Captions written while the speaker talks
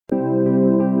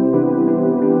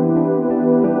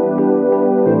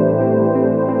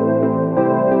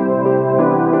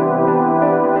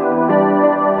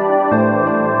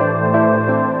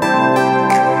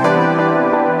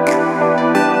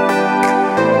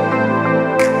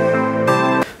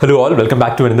Hello all, welcome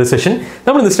back to another session.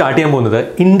 We will start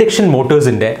induction motors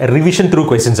in revision through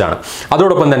questions. That's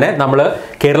why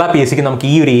Kerala PSC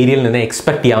we area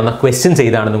expect questions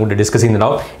discuss.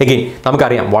 Again, we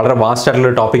have a vast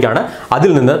topic.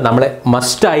 We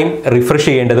must time refresh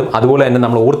equations.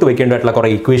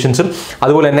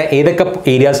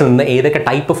 Areas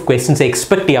type of questions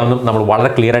expect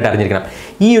clear.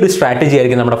 This strategy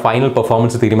is our final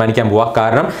performance. We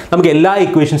have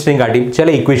equations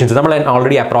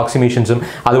already approximations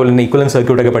equivalent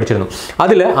circuit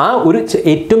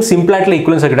simple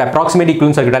equivalent circuit approximate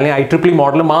equivalent circuit IEEE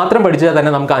model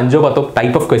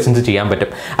type of questions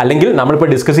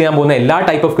discuss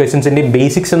type of questions in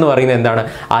basics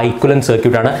equivalent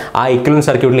circuit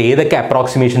equivalent circuit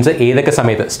approximations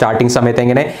starting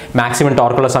maximum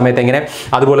torque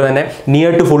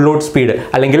near to full load speed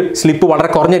slip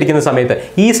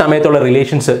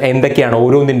relations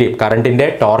current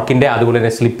torque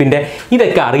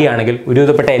slip അറിയാണെങ്കിൽ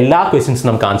ഒരുവിധപ്പെട്ട എല്ലാ ക്വസ്റ്റ്യൻസും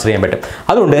നമുക്ക് answer ചെയ്യാൻ പറ്റും.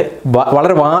 അതുകൊണ്ട്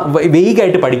വളരെ vague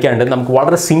ആയിട്ട് പഠിക്കാണ്ട് നമുക്ക്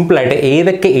വളരെ സിമ്പിൾ ആയിട്ട്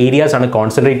ഏതൊക്കെ ഏരിയാസ് ആണ്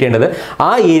കോൺസെൻട്രേറ്റ് ചെയ്യേണ്ടത്, ആ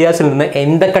ഏരിയാസിൽ നിന്ന്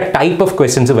എന്തൊക്കെ ടൈപ്പ് ഓഫ്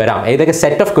ക്വസ്റ്റ്യൻസ് വരാം, ഏതൊക്കെ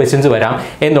സെറ്റ് ഓഫ് ക്വസ്റ്റ്യൻസ് വരാം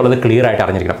എന്നുള്ളത് ക്ലിയർ ആയിട്ട്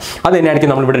അറിഞ്ഞിരിക്കണം. അത്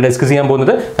തന്നെയായിരിക്കും നമ്മൾ ഇവിടെ ഡിസ്കസ് ചെയ്യാൻ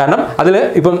പോകുന്നത്. കാരണം അതിൽ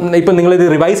ഇപ്പം നിങ്ങൾ ഇത്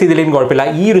റിവൈസ് ചെയ്തില്ലെങ്കിലും കുഴപ്പമില്ല,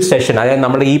 ഈ ഒരു സെഷൻ അതായത്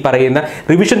നമ്മൾ ഈ പറയുന്ന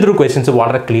റിവിഷൻ ത്രൂ ക്വസ്റ്റ്യൻസ്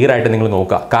വളരെ ക്ലിയർ ആയിട്ട് നിങ്ങൾ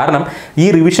നോക്കുക. കാരണം ഈ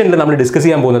റിവിഷനിൽ നമ്മൾ ഡിസ്കസ്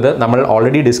ചെയ്യാൻ പോകുന്നത് നമ്മൾ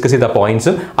ഓൾറെഡി ഡിസ്കസ് ചെയ്ത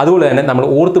പോയിന്റ്സും അതുപോലെ തന്നെ നമ്മൾ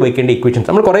ഓർത്ത് വെക്കേണ്ട ഇക്വേഷൻസ്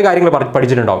നമ്മൾ കുറേ കാര്യങ്ങൾ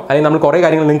പഠിച്ചിട്ടുണ്ടാവും, അല്ലെങ്കിൽ നമ്മൾ കുറേ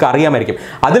കാര്യങ്ങൾ നിങ്ങൾക്ക് അറിയാമായിരിക്കും.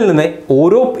 അതിൽ നിന്ന്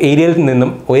ഓരോ ഏരിയയിൽ നിന്നും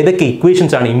ഏതൊക്കെ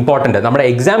ഇക്വേഷൻസ് ആണ് ഇമ്പോർട്ടൻറ്റ്, നമ്മുടെ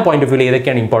എക്സാം പോയിന്റ് ഓഫ് വ്യൂ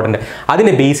ഏതൊക്കെയാണ് ഇമ്പോർട്ടൻറ്റ്,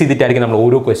 അതിനെ ബേസ് ചെയ്തിട്ടായിരിക്കും നമ്മൾ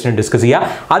ഓരോ ക്വസ്റ്റ്യൻ ഡിസ്കസ് ചെയ്യുക.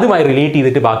 അതുമായി റിലേറ്റ്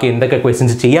ചെയ്തിട്ട് ബാക്കി എന്തൊക്കെ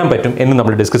ക്വസ്റ്റ്യൻസ് ചെയ്യാൻ പറ്റും എന്ന്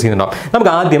നമ്മൾ ഡിസ്കസ് ചെയ്യുന്നുണ്ടാവും.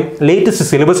 നമുക്ക് ആദ്യം ലേറ്റസ്റ്റ്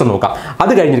സിലബസ് നോക്കാം.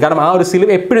 അത് കഴിഞ്ഞിട്ട് കാരണം ആ ഒരു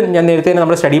സിലബസ് എപ്പോഴും ഞാൻ നേരത്തെ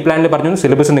നമ്മുടെ സ്റ്റഡി പ്ലാനിൽ പറഞ്ഞു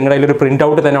സിലബസ് നിങ്ങളുടെ ഒരു പ്രിന്റ്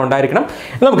ഔട്ട് തന്നെ ഉണ്ടായിരിക്കണം.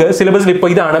 നമുക്ക് സിലബസിൽ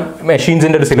ഇപ്പോൾ ഇതാണ്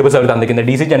മെഷീൻസിൻ്റെ ഒരു സിലബസ് അവർ തന്നിരിക്കുന്നത്.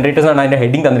 DC ജനറേറ്റേഴ്സ് ആണ് അതിൻ്റെ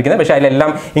ഹെഡിങ് തന്നിരിക്കുന്നത്, പക്ഷേ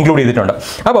അതിലെല്ലാം ഇൻക്ലൂഡ് ചെയ്തിട്ടുണ്ട്.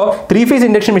 അപ്പോൾ 3 phase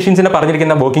ഇൻഡക്ഷൻ മെഷീൻസിനെ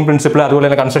പറഞ്ഞിരിക്കുന്ന വർക്കിംഗ് പ്രിൻസിപ്പിൾ അതുപോലെ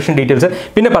തന്നെ കൺസ്ട്രക്ഷൻ ഡീറ്റെയിൽസ്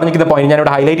പിന്നെ പറഞ്ഞിരിക്കുന്ന പോയിന്റ് ഞാൻ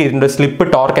ഇവിടെ ഹൈലൈറ്റ് ചെയ്തിട്ടുണ്ട്, slip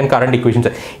torque and current equations.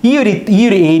 ഈ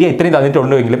ഒരു ഏരിയ ഇത്രയും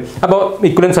തന്നിട്ടുണ്ടെങ്കിലും അപ്പോൾ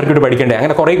ഇക്വലന്റ് സർക്യൂട്ട് പഠിക്കേണ്ടത്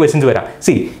അങ്ങനെ കുറേ ക്വസ്റ്റൻസ് വരാം.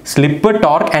 Slip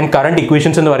torque and current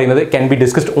equations എന്ന് പറയുന്നത് can be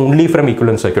discussed only from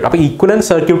equivalent circuit. അപ്പോൾ ഇക്വലന്റ്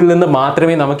സർക്യൂട്ടിൽ നിന്ന്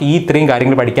മാത്രമേ നമുക്ക് ഈ ഇത്രയും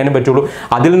കാര്യങ്ങൾ പഠിക്കാനും പറ്റുള്ളൂ.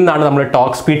 അതിൽ നിന്നാണ് നമ്മൾ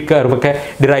ടോർക്ക് സ്പീഡ് കർവ് ഒക്കെ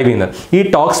ഡിറൈവ് ചെയ്യുന്നത്. ഈ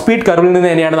ടോർക്ക് സ്പീഡ് കർവിൽ നിന്ന്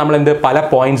തന്നെയാണ് നമ്മൾ പല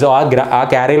പോയിന്റ്സ് ആ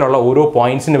ക്യാരയിലുള്ള ഓരോ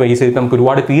പോയിന്റ്സിന് ബേസ് ചെയ്ത് നമുക്ക്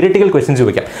ഒരുപാട് തിയറിറ്റിക്കൽ ക്വസ്റ്റൻസ്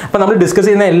ചോദിക്കാം. അപ്പോൾ നമ്മൾ ഡിസ്കസ്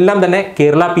ചെയ്യുന്ന എല്ലാം തന്നെ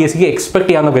കേരള PSC എക്സ്പെക്ട്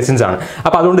ചെയ്യാവുന്ന ക്വസ്റ്റൻസ് ആണ്.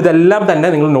 അപ്പോൾ അതുകൊണ്ട് ഇതെല്ലാം തന്നെ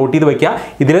നിങ്ങൾ നോട്ട് ചെയ്ത് വെക്കുക.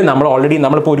 ഇതിൽ നമ്മൾ ഓൾറെഡി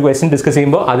നമ്മളിപ്പോൾ ഒരു ക്വസ്റ്റൻ ഡിസ്കസ്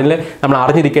ചെയ്യുമ്പോൾ അതിൽ നമ്മൾ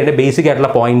അറിഞ്ഞിരിക്കേണ്ട ബേസിക് ആയിട്ടുള്ള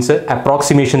പോയിന്റ്സ്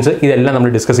അപ്രോക്സിമേഷൻസ് ഇതെല്ലാം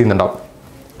നമ്മൾ ഡിസ്കസ് ചെയ്യുന്നുണ്ടാവും.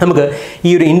 നമുക്ക് ഈ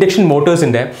ഒരു ഇൻഡക്ഷൻ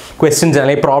മോട്ടേഴ്സിൻ്റെ ക്വസ്റ്റ്യൻസ്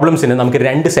അല്ലെങ്കിൽ പ്രോബ്ലംസിന് നമുക്ക്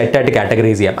 2 സെറ്റായിട്ട്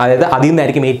കാറ്റഗറൈസ് ചെയ്യാം. അതായത് അതിൽ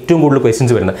നിന്നായിരിക്കും ഏറ്റവും കൂടുതൽ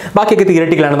ക്വസ്റ്റ്യൻസ് വരുന്നത്. ബാക്കിയൊക്കെ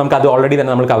തിയറിറ്റിക്കലാണ്, നമുക്ക് അത് ഓൾറെഡി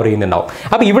തന്നെ നമ്മൾ കവർ ചെയ്യുന്നുണ്ടാവും.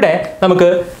 അപ്പോൾ ഇവിടെ നമുക്ക്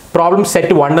പ്രോബ്ലം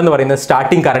സെറ്റ് 1 എന്ന് പറയുന്നത്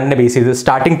സ്റ്റാർട്ടിംഗ് കറണ്ടിനെ ബേസ് ചെയ്ത്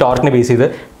സ്റ്റാർട്ടിംഗ് ടോർക്കിനെ ബേസ് ചെയ്ത്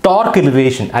ടോർക്ക്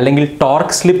റിലേഷൻ അല്ലെങ്കിൽ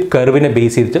ടോർക്ക് സ്ലിപ്പ് കർവിനെ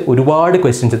ബേസ് ചെയ്തിട്ട് ഒരുപാട്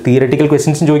ക്വസ്റ്റ്യൻസ് തിയറിറ്റിക്കൽ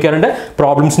ക്വസ്റ്റ്യൻസും ചോദിക്കാറുണ്ട്,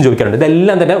 പ്രോബ്ലംസും ചോദിക്കാറുണ്ട്.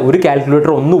 ഇതെല്ലാം തന്നെ ഒരു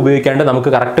കാൽക്കുലേറ്റർ ഒന്നും ഉപയോഗിക്കാണ്ട്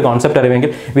നമുക്ക് correct concept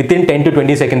അറിയുമെങ്കിൽ within 10 to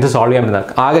 20 seconds solve ചെയ്യാൻ പറ്റുന്നത്.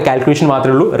 ആകെ കാൽക്കുലേഷൻ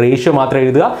മാത്രമേ ഉള്ളൂ, റേഷ്യോ മാത്രം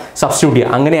എഴുതുക, സബ്സ്റ്റിറ്റ്യൂട്ട്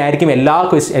ചെയ്യുക. അങ്ങനെ ആയിരിക്കും എല്ലാ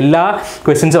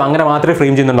ക്വസ്റ്റ്യൻസും അങ്ങനെ മാത്രമേ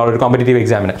ഫ്രെയിം ചെയ്യുന്നുണ്ടാവുള്ളൂ ഒരു കോമ്പറ്റേറ്റീവ്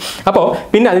എക്സാമിന്. അപ്പോൾ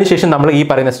പിന്നെ അതിനുശേഷം നമ്മൾ ഈ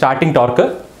പറയുന്ന starting torque,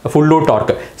 full load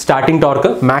torque, starting torque,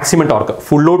 maximum torque,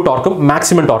 full load ടോർക്കും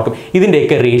maximum ടോർക്കും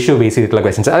ഇതിൻ്റെയൊക്കെ റേഷ്യോ ബേസ് ചെയ്തിട്ടുള്ള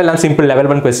ക്വസ്റ്റൻസ്. അതെല്ലാം സിമ്പിൾ ലെവൽ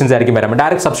 1 ക്വസ്റ്റൻസ് ആയിരിക്കും വരാം.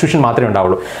 ഡയറക്റ്റ് സബ്സ്റ്റിറ്റ്യൂഷൻ മാത്രമേ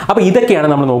ഉണ്ടാവുള്ളൂ. അപ്പോൾ ഇതൊക്കെയാണ്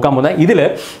നമ്മൾ നോക്കാൻ പോകുന്നത്. ഇതിൽ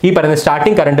ഈ പറയുന്ന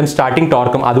സ്റ്റാർട്ടിംഗ് കറണ്ടും സ്റ്റാർട്ടിംഗ്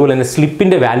ടോർക്കും അതുപോലെ തന്നെ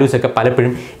സ്ലിപ്പിൻ്റെ വാല്യൂസ് ഒക്കെ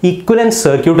പലപ്പോഴും ഇക്വലന്റ്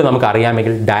സർക്യൂട്ട് നമുക്ക്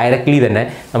അറിയാമെങ്കിൽ ഡയറക്റ്റ്ലി തന്നെ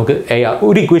നമുക്ക്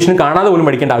ഒരു ഇക്വേഷൻ കാണാതെ പോലും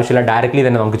പഠിക്കേണ്ട ആവശ്യമില്ല, ഡയറക്റ്റ്ലി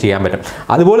തന്നെ നമുക്ക് ചെയ്യാൻ പറ്റും.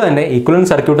 അതുപോലെ തന്നെ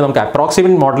ഇക്വലന്റ് സർക്യൂട്ട് നമുക്ക്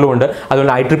അപ്രോക്സിമേറ്റ് മോഡലും ഉണ്ട്,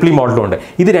 അതുപോലെ IEEE മോഡലും ഉണ്ട്.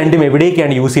 ഇത് രണ്ടും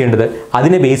എവിടേക്കാണ് യൂസ് ചെയ്യേണ്ടത്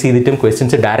അതിനെ ബേസ് ചെയ്തിട്ടും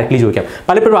ക്വസ്റ്റൻസ് ഡയറക്റ്റ്ലി ചോദിക്കാം.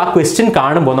 പലപ്പോഴും ആ ക്വസ്റ്റ്യൻ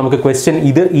കാണുമ്പോൾ നമുക്ക് ക്വസ്റ്റ്യൻ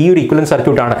ഇത് ഈ ഒരു ഇക്വലന്റ്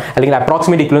സർക്യൂട്ട് ആണ് അല്ലെങ്കിൽ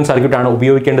അപ്രോക്സിമേറ്റ് ഇക്വലന്റ് സർക്യൂട്ട് ആണ്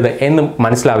ഉപയോഗിക്കേണ്ടത് എന്ന്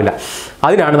മനസ്സിലാവില്ല.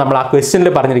 അതിനാണ് നമ്മൾ ആ ക്വസ്റ്റ്യനിൽ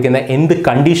പറഞ്ഞിരിക്കുന്ന എന്ത്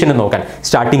കണ്ടീഷൻ നോക്കാൻ,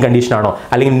 സ്റ്റാർട്ടിംഗ് കണ്ടീഷൻ ആണോ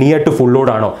അല്ലെങ്കിൽ നിയർ ടു ഫുൾ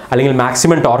ലോഡ് ആണോ അല്ലെങ്കിൽ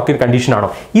മാക്സിമം ടോർക്ക് കണ്ടീഷൻ ആണോ,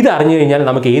 ഇത് അറിഞ്ഞു കഴിഞ്ഞാൽ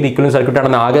നമുക്ക് ഏത് ഇക്വലന്റ് സർക്യൂട്ട്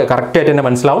ആണെന്ന് ആകെ കറക്റ്റായിട്ട് തന്നെ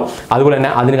മനസ്സിലാവും. അതുപോലെ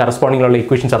തന്നെ അതിന് കറസ്പോണ്ടിംഗ് ഉള്ള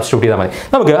ഇക്വേഷൻ സബ്സ്റ്റിറ്റ്യൂട്ട് ചെയ്താൽ മതി.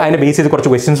 നമുക്ക് അതിനെ ബേസ് ചെയ്ത്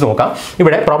കുറച്ച് ക്വസ്റ്റ്യൻസ് നോക്കാം.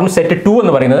 ഇവിടെ പ്രോബ്ലം സെറ്റ് 2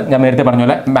 എന്ന് പറയുന്നത് ഞാൻ നേരത്തെ പറഞ്ഞ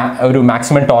പോലെ ഒരു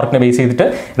മാക്സിമം ടോർക്കിനെ ബേസ് ചെയ്തിട്ട്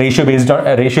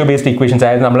റേഷ്യോ ബേസ്ഡ് ഇക്വേഷൻസ്,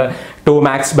 അതായത് നമ്മൾ ടോ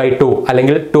മാക്സ് ബൈ ടോ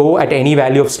അല്ലെങ്കിൽ to at any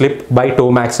value of slip by to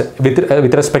max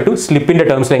with respect to സ്ലിപ്പിൻ്റെ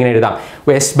ടേംസിൽ എങ്ങനെ എഴുതാം,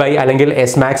 എസ് ബൈ അല്ലെങ്കിൽ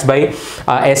S max by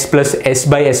S plus S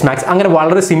by S max, അങ്ങനെ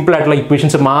വളരെ simple ആയിട്ടുള്ള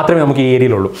equations മാത്രമേ നമുക്ക് ഈ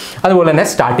ഏരിയയിലുള്ളൂ. അതുപോലെ തന്നെ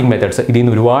സ്റ്റാർട്ടിംഗ് മെത്തേഡ്സ്, ഇതിൽ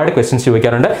നിന്ന് ഒരുപാട് ക്വസ്റ്റൻസ്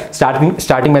ചോദിക്കാറുണ്ട്.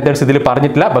 സ്റ്റാർട്ടിംഗ് മെത്തേഡ്സ് ഇതിൽ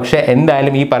പറഞ്ഞിട്ടില്ല, പക്ഷേ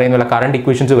എന്തായാലും ഈ പറയുന്ന കറണ്ട്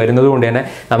ഇക്വേഷൻസ് വരുന്നത് കൊണ്ട് തന്നെ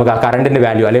നമുക്ക് ആ കറണ്ടിൻ്റെ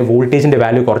വാല്യൂ അല്ലെങ്കിൽ വോൾട്ടേജിൻ്റെ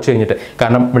വാല്യൂ കുറച്ച് കഴിഞ്ഞിട്ട്,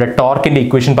 കാരണം ഇവിടെ ടോർക്കിൻ്റെ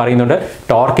ഇക്വേഷൻ പറയുന്നുണ്ട്,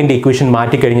 ടോർക്കിൻ്റെ ഇക്വേഷൻ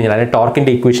മാറ്റി കഴിഞ്ഞ് കഴിഞ്ഞാൽ അല്ലെങ്കിൽ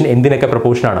ടോർക്കിൻ്റെ ഇക്വേഷൻ എന്തിനൊക്കെ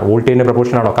പ്രൊപ്പോർഷനാണ്, വോൾട്ടേജിൻ്റെ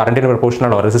പ്രൊപ്പോർഷനാണോ, കറണ്ടിൻ്റെ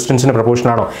പ്രൊപ്പോർഷനാണോ, റെസിസ്റ്റൻസിൻ്റെ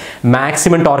പ്രൊപ്പോർഷനാണോ,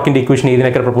 മാക്സിമം ടോർക്കിൻ്റെ ഇക്വേഷൻ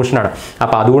ഇതിനൊക്കെ പ്രൊപ്പോർഷനാണ്.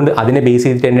 അപ്പോൾ അതുകൊണ്ട് അതിനെ ബേസ്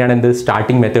ചെയ്തിട്ട് തന്നെയാണ് എന്ത്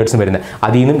സ്റ്റാർട്ടിംഗ് മെത്തേഡ്സും വരുന്നത്.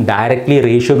 അതിൽ നിന്നും ഡയറക്റ്റ് ഡയറക്ട്ലി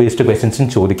റേഷ്യോ ബേസ്ഡ് ക്വസ്റ്റൻസും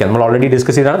ചോദിക്കാം. നമ്മൾ ഓൾറെഡി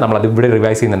ഡിസ്കസ് ചെയ്താണ്, നമ്മൾ അത് ഇവിടെ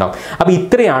റിവൈസ് ചെയ്യുന്നുണ്ടാവും. അപ്പോൾ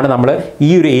ഇത്രയാണ് നമ്മൾ ഈ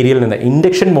ഒരു ഏരിയയിൽ നിന്ന്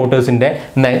ഇൻഡക്ഷൻ മോട്ടോഴ്സിൻ്റെ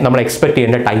നമ്മൾ എക്സ്പെക്ട്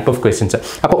ചെയ്യേണ്ട ടൈപ്പ് ഓഫ് ക്വസ്റ്റൻസ്.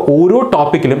 അപ്പോൾ ഓരോ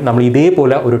ടോപ്പിക്കിലും നമ്മൾ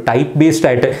ഇതേപോലെ ഒരു ടൈപ്പ് ബേസ്ഡ്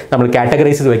ആയിട്ട് നമ്മൾ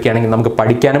കാറ്റഗറൈസ് ചെയ്ത് വെക്കുകയാണെങ്കിൽ നമുക്ക്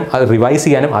പഠിക്കാനും അത് റിവൈസ്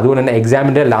ചെയ്യാനും അതുപോലെ തന്നെ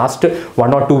എക്സാമിൻ്റെ ലാസ്റ്റ്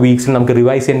 1 or 2 വീക്സിൽ നമുക്ക്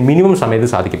റിവൈസ് ചെയ്യാൻ മിനിമം സമയത്ത്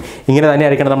സാധിക്കും. ഇങ്ങനെ തന്നെ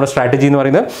ആയിരിക്കണം നമ്മുടെ സ്ട്രാറ്റജി എന്ന്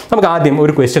പറയുന്നത്. നമുക്ക് ആദ്യം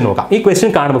ഒരു ക്വസ്റ്റ്യൻ നോക്കാം. ഈ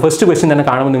ക്വസ്റ്റ്യൻ കാണുമ്പോൾ ഫസ്റ്റ് ക്വസ്റ്റ്യൻ തന്നെ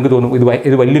കാണുമ്പോൾ നിങ്ങൾക്ക് തോന്നും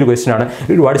ഇത് വലിയൊരു ക്വസ്റ്റ്യൻ ആണ്,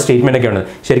 ഒരുപാട് സ്റ്റേറ്റ്മെൻ്റ് ഒക്കെ ഉണ്ട്.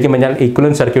 ശരിക്കും പറഞ്ഞാൽ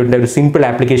ഇക്വലന്റ് സർക്യൂട്ടിൻ്റെ ഒരു സിമ്പിൾ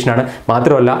ആപ്ലിക്കേഷനാണ്.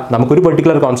 മാത്രമല്ല നമുക്കൊരു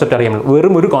പെർട്ടിക്കുലർ കോൺസെപ്റ്റ് അറിയാമെങ്കിൽ,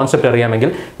 വെറും ഒരു കോൺസെപ്റ്റ്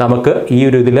അറിയാമെങ്കിൽ നമുക്ക് ഈ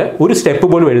ഒരു ഇതിൽ ഒരു സ്റ്റെപ്പ്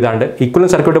പോലും എഴുതാണ്ട്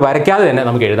ഇക്വലന്റ് സർക്യൂട്ട് വരയ്ക്കാതെ തന്നെ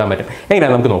നമുക്ക് എഴുതാൻ പറ്റും.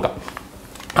 എങ്ങനെയാണ് നമുക്ക് നോക്കാം.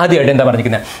 ആദ്യമായിട്ട് എന്താ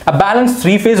പറഞ്ഞിരിക്കുന്നത്, a balanced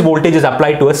 3-phase voltage is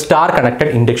applied to a star connected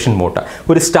induction motor.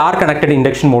 ഒരു സ്റ്റാർ കണക്റ്റഡ്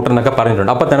ഇൻഡക്ഷൻ മോട്ടർ എന്നൊക്കെ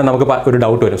പറഞ്ഞിട്ടുണ്ട്. അപ്പോൾ തന്നെ നമുക്ക് ഒരു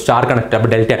ഡൗട്ട് വരും, സ്റ്റാർ കണക്റ്റഡ്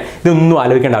അപ്പോൾ ഡെൽറ്റ, ഇതൊന്നും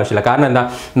ആലോചിക്കേണ്ട ആവശ്യമില്ല. കാരണം എന്താ,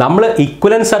 നമ്മൾ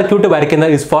ഇക്വലന്റ് സർക്യൂട്ട്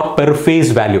വരയ്ക്കുന്നത് is for per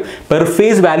face value. Per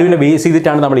face വാല്യൂവിനെ base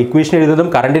ചെയ്തിട്ടാണ് നമ്മൾ ഇക്വേഷൻ എഴുതുന്നതും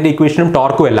കറണ്ടിൻ്റെ ഇക്വേഷനും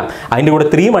ടോർക്കും എല്ലാം. അതിൻ്റെ കൂടെ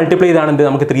 3 മൾട്ടിപ്ലൈ ചെയ്താണ്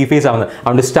നമുക്ക് 3 ഫേസ് ആവുന്നത്.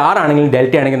 അതുകൊണ്ട് സ്റ്റാർ ആണെങ്കിലും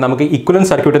ഡെൽറ്റ ആണെങ്കിലും നമുക്ക്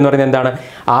ഇക്വലന്റ് സർക്യൂട്ട് എന്ന് പറയുന്നത് എന്താണ്,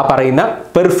 ആ പറയുന്ന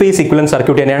പെർ ഫേസ് ഇക്വലന്റ്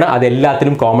സർക്യൂട്ട് തന്നെയാണ്. അത്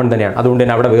എല്ലാത്തിനും കോമൺ തന്നെയാണ്. അതുകൊണ്ട്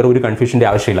തന്നെ അവിടെ വേറെ ഒരു കൺഫ്യൂഷൻ്റെ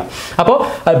ആവശ്യമില്ല. അപ്പോൾ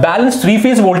balanced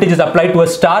 3-phase voltage is applied to a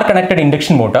star connected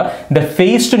induction motor, the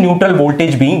phase to neutral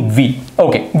voltage being V.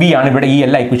 Okay, V ആണ് ഇവിടെ ഈ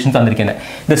എല്ലാ ഇക്വേഷൻസ് തന്നിരിക്കുന്നത്.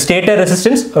 The stator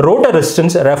resistance, rotor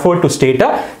resistance referred to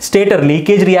stator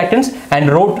leakage reactance and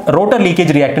rotor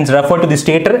leakage reactance referred to the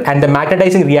stator, and the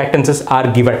magnetizing reactances are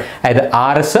given. അതായത്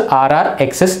RS, RR,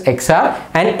 XS, XR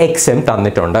and XM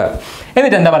തന്നിട്ടുണ്ട്.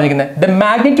 എന്നിട്ട് എന്താ പറഞ്ഞിരിക്കുന്നത്, the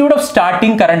magnitude of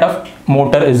starting current of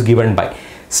motor is given by.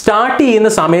 Start ചെയ്യുന്ന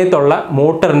സമയത്തുള്ള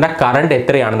മോട്ടറിൻ്റെ current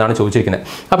എത്രയാണെന്നാണ് ചോദിച്ചിരിക്കുന്നത്.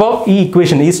 അപ്പോൾ ഈ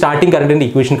ഇക്വേഷൻ, ഈ സ്റ്റാർട്ടിംഗ് കറണ്ടിൻ്റെ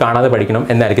ഇക്വേഷൻ കാണാതെ പഠിക്കണം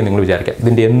എന്നായിരിക്കും നിങ്ങൾ വിചാരിക്കുക.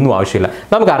 ഇതിൻ്റെ ഒന്നും ആവശ്യമില്ല.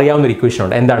 നമുക്കറിയാവുന്ന ഒരു ഇക്വേഷൻ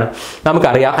ഉണ്ട്. എന്താണ്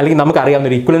നമുക്കറിയാവുന്ന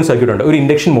ഒരു ഇക്വലന്റ് സർക്യൂട്ട് ഉണ്ട്, ഒരു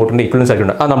ഇൻഡക്ഷൻ മോട്ടറിൻ്റെ ഇക്വലന്റ്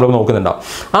സർക്യൂട്ട് ഉണ്ട്. അത് നമ്മൾ നോക്കുന്നുണ്ടാവും.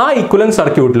 ആ ഇക്വലന്റ്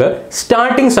സർക്യൂട്ടിൽ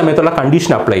സ്റ്റാർട്ടിംഗ് സമയത്തുള്ള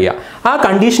കണ്ടീഷൻ അപ്ലൈ ചെയ്യുക. ആ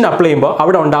കണ്ടീഷൻ അപ്ലൈ ചെയ്യുമ്പോൾ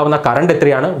അവിടെ ഉണ്ടാകുന്ന കറണ്ട്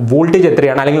എത്രയാണ്, വോൾട്ടേജ്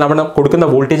എത്രയാണ്, അല്ലെങ്കിൽ നമ്മൾ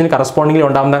കൊടുക്കുന്ന വോൾട്ടേജിന് കറസ്പോണ്ടിങ്ങിൽ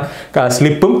ഉണ്ടാകുന്ന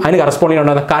സ്ലിപ്പും അതിന് കറസ്പോണ്ടിങ്ങിൽ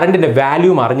ഉണ്ടാകുന്ന കറണ്ടിൻ്റെ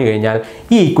വാല്യൂം അറിഞ്ഞു കഴിഞ്ഞാൽ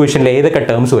ഈ ഇക്വേഷനിൽ ഏതൊക്കെ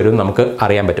ടേംസ് വരും നമുക്ക്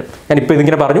അറിയാം പറ്റും. ഞാനിപ്പോൾ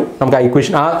ഇതിങ്ങനെ പറഞ്ഞു, നമുക്ക്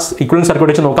ആ ഇക്വലന്റ്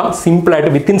സർക്യൂട്ട് വെച്ച് നോക്കാം. സിമ്പിൾ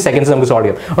ആയിട്ട് വിത്തിൻ സെക്കൻഡ്സ് നമുക്ക് സോൾവ്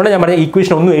ചെയ്യാം. അതുകൊണ്ട് ഞാൻ പറഞ്ഞ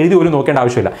ഇക്വേഷൻ ഒന്നും എഴുതി പോലും നോക്കേണ്ട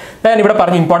ആവശ്യമില്ല. ഞാൻ ഇവിടെ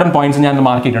പറഞ്ഞ ഇമ്പോർട്ടന്റ് പോയിന്റ്സ് ഞാൻ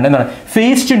മാർക്ക് ചെയ്തിട്ടുണ്ട്. എന്താണ്,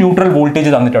 ഫേസ് ടു ന്യൂട്രൽ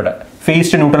വോൾട്ടേജ് തന്നിട്ടുണ്ട്. Face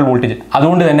to neutral voltage.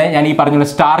 അതുകൊണ്ട് തന്നെ ഞാൻ ഈ പറഞ്ഞ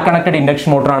സ്റ്റാർ കണക്റ്റഡ് ഇൻഡക്ഷൻ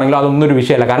മോട്ടർ ആണെങ്കിലും അതൊന്നും ഒരു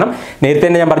വിഷയമല്ല. കാരണം നേരത്തെ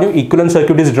തന്നെ ഞാൻ പറഞ്ഞു, equivalent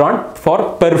circuit is drone four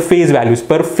per face values.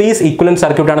 Per face equivalent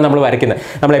സർക്യൂട്ടാണ് നമ്മൾ വരയ്ക്കുന്നത്.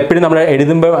 നമ്മൾ എപ്പോഴും നമ്മൾ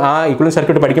എഴുതുമ്പോൾ ആ ഇക്വലന്റ്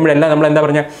സർക്യൂട്ട് പഠിക്കുമ്പോഴെല്ലാം നമ്മൾ എന്താ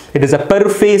പറഞ്ഞാൽ, it is A per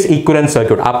face equivalent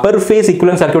circuit. ആ പെർ ഫേസ്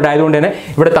ഇക്വലന്റ് സർക്യൂട്ട് ആയതുകൊണ്ട് തന്നെ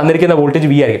ഇവിടെ തന്നിരിക്കുന്ന വോൾട്ടേജ്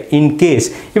വി ആയിരിക്കും. ഇൻ കേസ്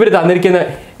ഇവർ തന്നിരിക്കുന്ന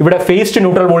ഇവിടെ ഫേസ് ടു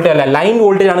ന്യൂട്രൽ വോൾട്ടേജ് അല്ല, ലൈൻ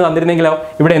വോൾട്ടേജ് ആണ് തന്നിരുന്നെങ്കിലോ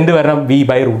ഇവിടെ എന്ത് വരണം,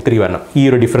 V/√3 വരണം. ഈ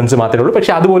ഒരു ഡിഫറൻസ് മാത്രമേ ഉള്ളൂ.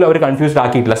 പക്ഷേ അതുപോലെ അവർ കൺഫ്യൂസ്ഡ്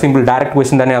ആക്കിയിട്ടില്ല. സിമ്പിൾ ഡയറക്റ്റ്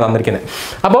ക്വസ്റ്റൻ തന്നെയാണ് തന്നിരിക്കുന്നത്.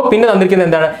 അപ്പോൾ പിന്നെ തന്നിരിക്കുന്നത്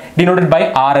എന്താണ്, ഡിനോട്ടഡ് ബൈ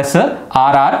RS,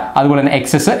 RR, അതുപോലെ തന്നെ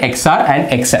XS, XR ആൻഡ്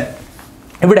XM.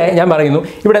 ഇവിടെ ഞാൻ പറയുന്നു,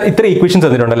 ഇവിടെ ഇത്ര ഇക്വേഷൻസ്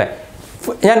തന്നിട്ടുണ്ടല്ലേ.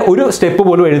 ഞാൻ ഒരു സ്റ്റെപ്പ്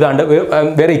പോലും എഴുതാണ്ട്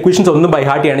വേറെ ഇക്വേഷൻസ് ഒന്നും ബൈ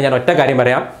ഹാർട്ട് ചെയ്യാണ്. ഞാൻ ഒറ്റ കാര്യം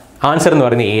പറയാം, ആൻസർ എന്ന്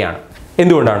പറയുന്നത് A ആണ്.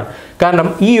 എന്തുകൊണ്ടാണ്? കാരണം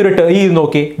ഈ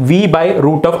നോക്കി,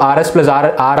 V/√RS plus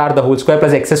RR the whole square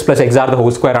plus XS plus XR the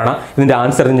whole square ആണ് ഇതിൻ്റെ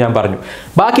ആൻസർ എന്ന് ഞാൻ പറഞ്ഞു.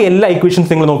 ബാക്കി എല്ലാ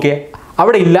ഇക്വേഷൻസ് നിങ്ങൾ നോക്കിയേ,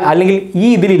 അവിടെ ഇല്ല, അല്ലെങ്കിൽ ഈ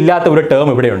ഇതിലില്ലാത്ത ഒരു ടേം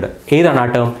ഇവിടെയുണ്ട്. ഏതാണ് ആ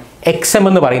ടേം? XM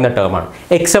എന്ന് പറയുന്ന ടേമാണ്.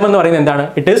 XM എന്ന് പറയുന്നത് എന്താണ്?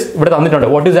 ഇറ്റ് ഈസ് ഇവിടെ തന്നിട്ടുണ്ട്.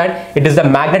 What is that? It is the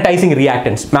magnetising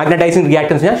reactance. Magnetising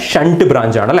reactance ഞാൻ ഷണ്ട്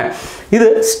ബ്രാഞ്ച് ആണ് അല്ലേ. ഇത്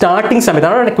സ്റ്റാർട്ടിംഗ്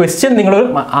സമയത്താണ് ക്വസ്റ്റ്യൻ. നിങ്ങൾ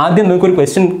ആദ്യം നിങ്ങൾക്ക് ഒരു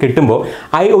ക്വസ്റ്റ്യൻ കിട്ടുമ്പോൾ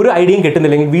ഒരു ഐഡിയയും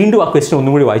കിട്ടുന്നില്ലെങ്കിൽ വീണ്ടും ആ ക്വസ്റ്റ്യൻ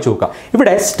ഒന്നും കൂടി വായിച്ചു നോക്കുക.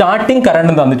 ഇവിടെ സ്റ്റാർട്ടിംഗ്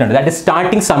കറണ്ട് തന്നിട്ടുണ്ട്. ദാറ്റ്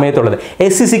സ്റ്റാർട്ടിംഗ് സമയത്തുള്ളത്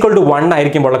S=1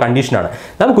 ആയിരിക്കുമ്പോൾ ഉള്ള കണ്ടീഷനാണ്.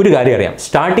 നമുക്കൊരു കാര്യം അറിയാം,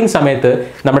 സ്റ്റാർട്ടിംഗ് സമയത്ത്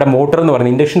നമ്മുടെ മോട്ടർ എന്ന്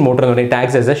പറയുന്നത്, ഇൻഡക്ഷൻ മോട്ടർ എന്ന് പറയുന്നത്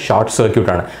tax as A short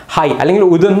circuit ആണ്. ഹൈ, അല്ലെങ്കിൽ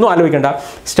ഇതൊന്നും ആലോചിക്കേണ്ട.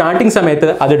 സ്റ്റാർട്ടിംഗ് സമയത്ത്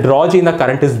അത് ഡ്രോ ചെയ്യുന്ന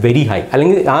കറണ്ട് ഇസ് വെരി ഹൈ.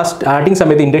 അല്ലെങ്കിൽ ആ സ്റ്റാർട്ടിംഗ്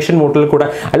സമയത്ത് ഇൻഡക്ഷൻ മോട്ടറിൽ കൂടെ,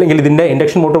 അല്ലെങ്കിൽ ഇതിൻ്റെ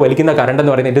ഇൻഡക്ഷൻ മോട്ടർ വലിക്കുന്ന കറണ്ട്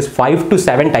എന്ന് പറയുന്നത് ഇറ്റ് ഇസ് 5 to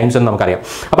 7 ടൈംസ് എന്ന് നമുക്കറിയാം.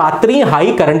 അപ്പോൾ അത്രയും ഹൈ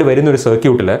കറണ്ട് വരുന്ന ഒരു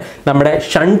സർക്യൂട്ടിൽ നമ്മുടെ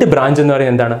ഷണ്ട് ബ്രാഞ്ച് എന്ന്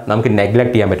പറയുന്നത് എന്താണ്, നമുക്ക്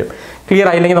നെഗ്ലക്ട് ചെയ്യാൻ പറ്റും. ക്ലിയർ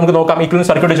ആയില്ലെങ്കിൽ നമുക്ക് നോക്കാം, ഇക്വലന്റ്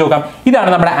സർക്യൂട്ട് നോക്കാം. ഇതാണ്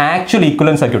നമ്മുടെ ആക്ച്വൽ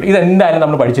ഇക്വലന്റ് സർക്യൂട്ട്. ഇത് എന്തായാലും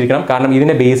നമ്മൾ പഠിച്ചിരിക്കണം. കാരണം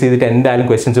ഇതിനെ ബേസ് ചെയ്തിട്ട് എന്തായാലും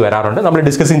ക്വസ്റ്റൻസ് വരാറുണ്ട്, നമ്മൾ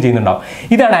ഡിസ്കസിങ് ചെയ്യുന്നുണ്ടാവും.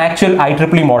 ഇതാണ് ആക്ച്വൽ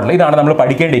IEEE മോഡൽ. ഇതാണ് നമ്മൾ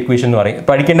പഠിക്കേണ്ട ഇക്വേഷൻ എന്ന് പറയുന്നത്,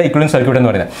 പഠിക്കേണ്ട ഇക്വലന്റ് സർക്യൂട്ട്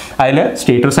എന്ന് പറയുന്നത്. അതിൽ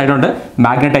സ്റ്റേറ്റർ സൈഡ് ഉണ്ട്,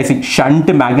 magnetising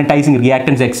shunt magnetising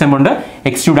reactance XM ഉണ്ട്,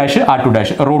 X2' R2',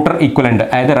 റോട്ടർ ഇക്വലന്റ്,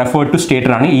 അതായത് റെഫേർഡ് ടു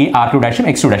സ്റ്റേറ്റർ ആണ് ഈ R2',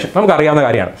 X2'. നമുക്ക് അറിയാവുന്ന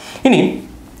കാര്യമാണ്. ഇനി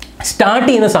സ്റ്റാർട്ട്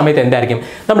ചെയ്യുന്ന സമയത്ത് എന്തായിരിക്കും,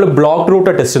 നമ്മൾ ബ്ലോക്ക്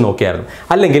റൂട്ടർ ടെസ്റ്റ് നോക്കിയായിരുന്നു.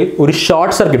 അല്ലെങ്കിൽ ഒരു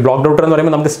ഷോർട്ട് സർക്യൂട്ട്, ബ്ലോക്ക് റൂട്ടർ എന്ന്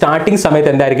പറയുമ്പോൾ നമുക്ക് സ്റ്റാർട്ടിംഗ് സമയത്ത്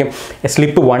എന്തായിരിക്കും,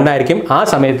 സ്ലിപ്പ് 1 ആയിരിക്കും. ആ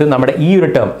സമയത്ത് നമ്മുടെ ഈ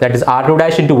ഒരു term, that is R2'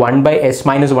 ×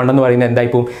 1/S-1 എന്ന് പറയുന്നത്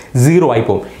എന്തായി പോകും, 0 ആയി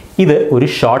പോകും. ഇത് ഒരു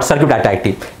ഷോർട്ട് സർക്യൂട്ട് അറ്റാക്ക്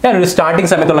ചെയ്യും. ഞാനൊരു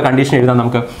സ്റ്റാർട്ടിംഗ് സമയത്തുള്ള കണ്ടീഷൻ എഴുതാം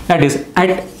നമുക്ക്. That is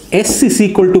at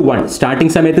S=1.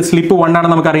 Starting സമയത്ത് സ്ലിപ്പ് 1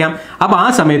 ആണെന്ന് നമുക്കറിയാം. അപ്പോൾ ആ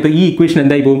സമയത്ത് ഈ ഇക്വേഷൻ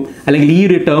എന്തായി പോകും, അല്ലെങ്കിൽ ഈ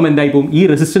ഒരു ടേം എന്തായി പോകും, ഈ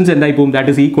റെസിസ്റ്റൻസ് എന്തായി പോകും,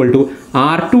 that is equal to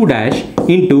R2'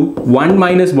 into 1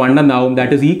 minus 1 എന്നാവും,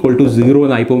 ദാറ്റ് ഈസ് ഈക്വൽ ടു 0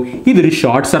 എന്നായി പോകും. ഇതൊരു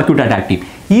ഷോർട്ട് സർക്യൂട്ട് ആയിട്ട് ആക്ട് ചെയ്യും.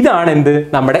 ഇതാണ് എന്ത്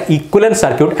നമ്മുടെ equivalent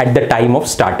circuit at the time of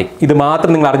starting. ഇത്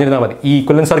മാത്രം നിങ്ങൾ അറിഞ്ഞിരുന്നാൽ മതി. ഈ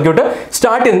ഇക്വലന്റ് സർക്യൂട്ട്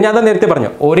സ്റ്റാർട്ട് ചെയ്യുന്നത് ഞാൻ നേരത്തെ പറഞ്ഞു,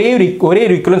 ഒരേ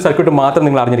ഒരു ഇക്വലന്റ് സർക്യൂട്ട് മാത്രം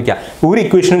നിങ്ങൾ അറിഞ്ഞിരിക്കുക. ഒരു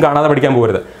ഇക്വേഷനും കാണാതെ പഠിക്കാൻ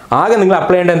പോകരുത്. ആകെ നിങ്ങൾ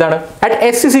അപ്ലൈ ചെയ്യേണ്ടത് എന്താണ്? At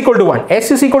S is equal to 1. S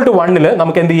is equal to 1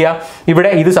 നമുക്ക് എന്ത് ചെയ്യാം? ഇവിടെ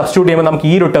ഇത് സബ്സ്റ്റിറ്റ്യൂട്ട് ചെയ്യുമ്പോൾ നമുക്ക്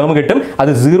ഈ ഒരു ടേം കിട്ടും.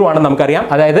 അത് 0 ആണെന്ന് നമുക്കറിയാം.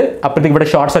 അതായത് അപ്പോഴത്തേക്ക് ഇവിടെ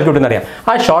ഷോർട്ട് സർക്യൂട്ട് എന്നറിയാം.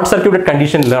 ആ ഷോർട്ട് സർക്യൂട്ട്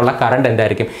കണ്ടീഷനിലുള്ള കറണ്ട്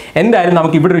എന്തായിരിക്കും? എന്തായാലും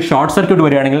നമുക്ക് ഇവിടെ ഒരു ഷോർട്ട് സർക്യൂട്ട്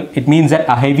വരികയാണെങ്കിൽ it means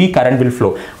A heavy current will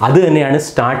flow. അത് തന്നെയാണ്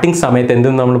സ്റ്റാർട്ടിംഗ് സമയത്ത്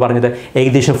എന്തെന്ന് നമ്മൾ പറഞ്ഞത്,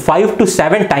 ഏകദേശം 5 to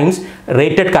 7 ടൈംസ്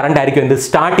റേറ്റഡ് കറണ്ട് ആയിരിക്കും എന്ത്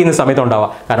സ്റ്റാർട്ട് ചെയ്യുന്ന സമയത്ത് ഉണ്ടാവുക.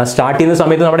 കാരണം സ്റ്റാർട്ട് ചെയ്യുന്ന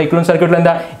സമയത്ത് നമ്മുടെ ഇക്വലന്റ് സർക്യൂട്ടിൽ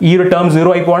എന്താ ഈ ഒരു ടേം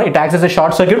 0 ആയി പോവാണ്. It acts as A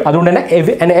short circuit. അതുകൊണ്ട് തന്നെ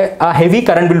ഹെവി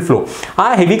കറണ്ട് വിൽ ഫ്ലോ. ആ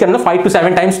heavy current 5 to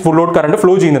 7 times full load current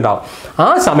flow ചെയ്യുന്നുണ്ടാവും. ആ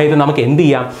സമയത്ത് നമുക്ക് എന്ത്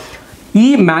ചെയ്യാം? ഈ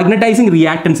മാഗ്നറ്റൈസിങ്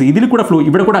റിയാക്ടൻസ് ഇതിൽ കൂടെ ഫ്ലോ,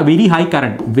 ഇവിടെ കൂടെ വെരി ഹൈ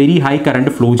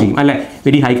കറണ്ട് ഫ്ലോ ചെയ്യും അല്ലെ,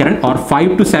 very high current or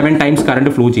 5 to 7 times current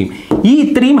flow ചെയ്യും. ഈ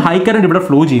ഇത്രയും ഹൈ കറണ്ട് ഇവിടെ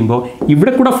ഫ്ലോ ചെയ്യുമ്പോൾ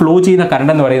ഇവിടെ കൂടെ ഫ്ലോ ചെയ്യുന്ന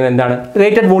കറണ്ട് എന്ന് പറയുന്നത് എന്താണ്?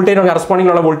 റേറ്റഡ് വോൾട്ടേജ്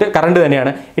കറസ്പോണ്ടിങ് ഉള്ള കറണ്ട്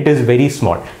തന്നെയാണ്. It is very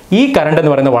small. ഈ കറണ്ട്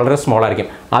എന്ന് പറയുന്നത് വളരെ സ്മോൾ ആയിരിക്കും.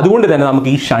 അതുകൊണ്ട് തന്നെ നമുക്ക്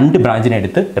ഈ ഷണ്ട് ബ്രാഞ്ചിനെ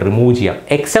എടുത്ത് റിമൂവ് ചെയ്യാം.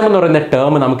 എക്സം എന്ന് പറയുന്ന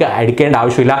ടേം നമുക്ക് എടുക്കേണ്ട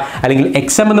ആവശ്യമില്ല, അല്ലെങ്കിൽ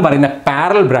എക്സം എന്ന് പറയുന്ന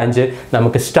പാരലൽ ബ്രാഞ്ച്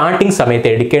നമുക്ക് സ്റ്റാർട്ടിംഗ് സമയത്ത്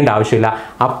എടുക്കേണ്ട ആവശ്യമില്ല.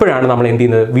 അപ്പോഴാണ് നമ്മൾ എന്ത്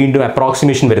ചെയ്യുന്നത്? വീണ്ടും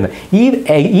അപ്രോക്സിമേഷൻ വരുന്നത്.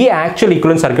 ഈ ആക്ച്വൽ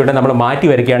ഇക്വലന്റ് സർക്യൂട്ട് നമ്മൾ മാറ്റി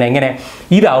വരയ്ക്കുകയാണ്. എങ്ങനെ?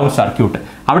 ഇതാവും സർക്യൂട്ട്.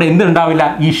 അവിടെ എന്തുണ്ടാവില്ല?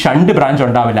 ഈ ഷണ്ട് ബ്രാഞ്ച്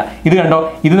ഉണ്ടാവില്ല. ഇത് കണ്ടോ,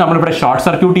 ഇത് നമ്മളിവിടെ ഷോർട്ട്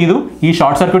സർക്യൂട്ട് ചെയ്തു. ഈ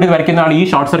ഷോർട്ട് സർക്യൂട്ട് ചെയ്ത് വരയ്ക്കുന്നതാണ് ഈ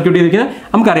ഷോർട്ട് സർക്യൂട്ട് ചെയ്തിരിക്കുന്നത്.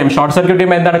 നമുക്കറിയാം ഷോർട്ട് സർക്യൂട്ട്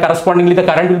ചെയ്യുമ്പോൾ എന്താണ് correspondingly the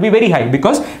current will be very high,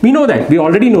 because we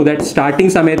already know that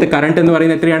starting സമയത്ത് കറണ്ട് എന്ന്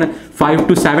പറയുന്നത് എത്രയാണ്? 5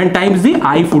 to 7 times the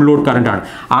I full load current ആണ്.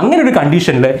 അങ്ങനെ ഒരു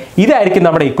കണ്ടീഷനിൽ ഇതായിരിക്കും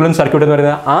നമ്മുടെ ഇക്വലന്റ് സർക്യൂട്ട് എന്ന്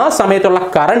പറയുന്നത്. ആ സമയത്തുള്ള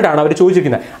കറണ്ട് ആണ് അവർ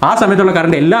ചോദിച്ചിരിക്കുന്നത്. ആ സമയത്തുള്ള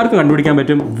കറണ്ട് എല്ലാവർക്കും കണ്ടുപിടിക്കാൻ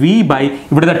പറ്റും. V ബൈ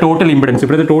ഇവിടുത്തെ ടോട്ടൽ ഇംപെഡൻസ്.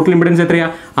 ഇവിടുത്തെ ടോട്ടൽ ഇംപെഡൻസ് എത്രയാ?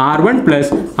 R1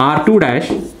 plus R2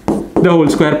 dash the whole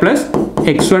square plus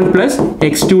x1 plus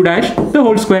x2 dash the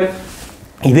whole square.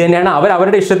 ഇത് തന്നെയാണ്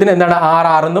അവരുടെ ഇഷ്ടത്തിന് എന്താണ്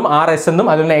RR എന്നും RS എന്നും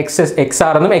അതുപോലെ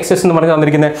XR എന്നും XS എന്നും പറഞ്ഞ്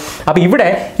തന്നിരിക്കുന്നത്. അപ്പോൾ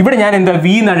ഇവിടെ ഞാൻ എന്താ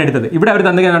V എന്നാണ് എടുത്തത്. ഇവിടെ അവർ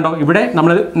തന്നിരിക്കുന്നുണ്ടോ? ഇവിടെ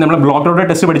നമ്മൾ ബ്ലോക്ക് റോഡ്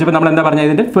ടെസ്റ്റ് പഠിച്ചപ്പോൾ നമ്മൾ എന്താ പറഞ്ഞത്?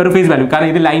 ഇതിന്റെ പെർ ഫേസ് വാല്യൂ,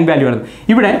 കാരണം ഇത് ലൈൻ വാല്യൂ ആണ്.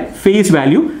 ഇവിടെ ഫേസ്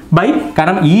വാല്യൂ ബൈ,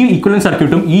 കാരണം ഈ ഇക്വലന്റ്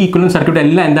സർക്യൂട്ടും ഈ ഇക്വലന്റ് സർക്യൂട്ടും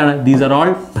എല്ലാം എന്താണ്? These are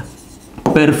all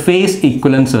per face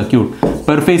equivalent circuit.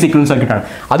 Per face equivalent circuit ആണ്.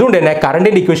 അതുകൊണ്ട് തന്നെ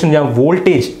കറണ്ടിന്റെ ഇക്വേഷൻ ഞാൻ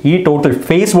വോൾട്ടേജ്, ഈ ടോട്ടൽ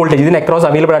ഫേസ് വോൾട്ടേജ്, ഇതിന് അക്രോസ്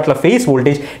അവൈലബിൾ ആയിട്ടുള്ള phase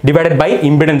voltage divided by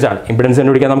impedance ആണ്. ഇംപെഡൻസ്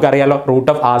കണ്ടുപിടിക്കാൻ നമുക്ക് അറിയാലോ, root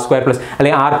of R square plus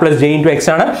അല്ലെങ്കിൽ R plus J into X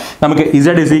ആണ്. നമുക്ക്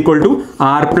Z is equal to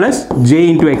R plus J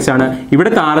into X ആണ്.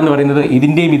 ഇവിടുത്തെ R എന്ന് പറയുന്നത്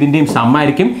ഇതിന്റെയും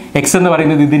സമ്മായിരിക്കും. X എന്ന്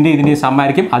പറയുന്നത് ഇതിന്റെയും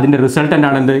സമ്മായിരിക്കും. അതിന്റെ റിസൾട്ടന്റ്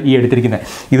ആണ് എന്ത് ഈ എടുത്തിരിക്കുന്നത്.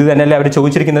 ഇത് തന്നെയല്ലേ അവർ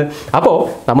ചോദിച്ചിരിക്കുന്നത്. അപ്പോൾ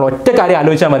നമ്മൾ ഒറ്റ കാര്യം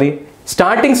ആലോചിച്ചാൽ മതി.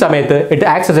 സ്റ്റാർട്ടിംഗ് സമയത്ത് it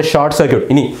acts as A short circuit.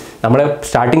 ഇനി നമ്മൾ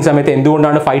സ്റ്റാർട്ടിംഗ് സമയത്ത്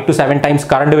എന്തുകൊണ്ടാണ് 5 to 7 ടൈംസ്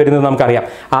കറണ്ട് വരുന്നത് നമുക്കറിയാം.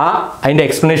 അതിന്റെ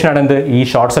എക്സ്പ്ലനേഷൻ ആണ് എന്ത്? ഈ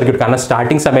ഷോർട്ട് സർക്യൂട്ട്. കാരണം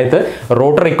സ്റ്റാർട്ടിംഗ് സമയത്ത്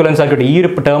റോട്ടർ ഇക്വലന്റ് സർക്യൂട്ട്, ഈ ഒരു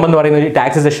ടേം എന്ന് പറയുന്നത് it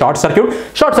acts as A short circuit.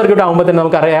 Short circuit ആകുമ്പോൾ തന്നെ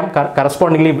നമുക്കറിയാം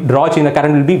കറസ്പോണ്ടിംഗ്ലി ഡ്രോ ചെയ്യുന്ന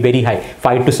current will be very high,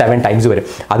 5 to 7 times വരും.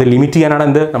 അത് ലിമിറ്റ് ചെയ്യാനാണ്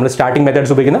എന്ത് നമ്മൾ സ്റ്റാർട്ടിംഗ്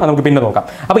മെത്തേഡ്സ് ഉപയോഗിക്കുന്നത്. നമുക്ക് പിന്നെ നോക്കാം.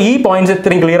 അപ്പോൾ ഈ പോയിന്റ്സ്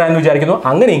എത്രയും ക്ലിയർ ആയെന്ന് വിചാരിക്കുന്നു.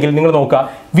 അങ്ങനെയെങ്കിൽ നിങ്ങൾ നോക്കുക,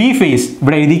 V ഫേസ്,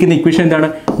 ഇവിടെ എഴുതിയിരിക്കുന്ന ഇക്വേഷൻ എന്താണ്?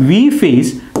 V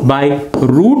face by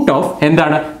root of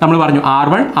എന്താണ് നമ്മൾ പറഞ്ഞു?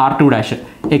 R1 R2 dash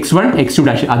x1 x2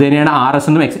 dash. അത് തന്നെയാണ് RS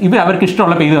എന്നും X. ഇവർ അവർക്ക്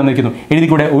ഇഷ്ടമുള്ള പേര് തന്നിരിക്കുന്നു.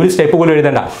 എഴുതിക്കൂടെ? ഒരു സ്റ്റെപ്പ് പോലും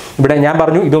എഴുതണ്ട. ഇവിടെ ഞാൻ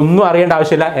പറഞ്ഞു ഇതൊന്നും അറിയേണ്ട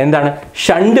ആവശ്യമില്ല. എന്താണ്?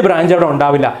 ഷണ്ട് ബ്രാഞ്ച് അവിടെ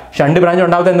ഉണ്ടാവില്ല. ഷണ്ട് ബ്രാഞ്ച്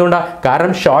ഉണ്ടാവുന്നത് എന്തുകൊണ്ടാണ്?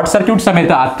 കാരണം ഷോർട്ട് സർക്യൂട്ട്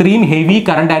സമയത്ത് അത്രയും ഹെവി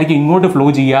കറണ്ട് ആയിരിക്കും ഇങ്ങോട്ട് ഫ്ലോ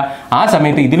ചെയ്യുക. ആ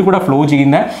സമയത്ത് ഇതിൽ കൂടെ ഫ്ലോ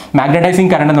ചെയ്യുന്ന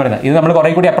മാഗ്നറ്റൈസിങ് കറണ്ട് എന്ന് പറയുന്നത്, ഇത് നമ്മൾ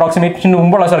കുറെ കൂടി അപ്രോക്സിമേഷന്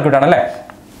മുമ്പുള്ള സർക്യൂട്ട് ആണ് അല്ലേ.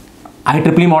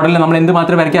 IEEE മോഡലിൽ നമ്മൾ എന്ത്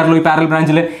മാത്രമേ വരയ്ക്കാറുള്ളൂ? ഈ പാരലൽ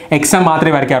ബ്രാഞ്ചിൽ എക്സാം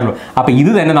മാത്രമേ വരയ്ക്കാറുള്ളൂ. അപ്പോൾ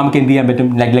ഇത് തന്നെ നമുക്ക് എന്ത് ചെയ്യാൻ പറ്റും?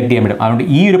 നെഗ്ലക്ട് ചെയ്യാൻ പറ്റും. അതുകൊണ്ട്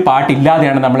ഈ ഒരു പാർട്ട്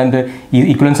ഇല്ലാതെയാണ് നമ്മൾ എന്ത് ഈ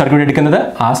ഇക്വലന്റ് സർക്യൂട്ട് എടുക്കുന്നത്.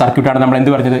 ആ സർക്യൂട്ടാണ് നമ്മൾ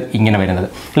എന്ത് പറഞ്ഞത്? ഇങ്ങനെ വരുന്നത്.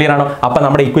 ക്ലിയർ ആണോ? അപ്പോൾ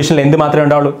നമ്മുടെ ഇക്വേഷനിൽ എന്ത് മാത്രമേ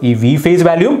ഉണ്ടാവുള്ളൂ? ഈ V ഫേസ്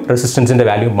വാല്യൂവും റെസിസ്റ്റൻസിന്റെ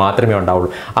വാല്യൂ മാത്രമേ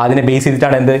ഉണ്ടാവുള്ളൂ. അതിനെ ബേസ്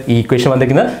ചെയ്തിട്ടാണ് എന്ത് ഈ ഇക്വേഷൻ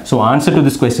വന്നിരിക്കുന്നത്. So answer to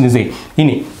this question is A.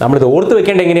 ഇനി നമ്മളിത് ഓർത്ത്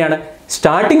വെക്കേണ്ടത് എങ്ങനെയാണ്?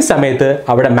 സ്റ്റാർട്ടിംഗ് സമയത്ത്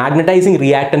അവിടെ മാഗ്നറ്റൈസിങ്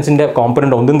റിയാക്ടൻസിന്റെ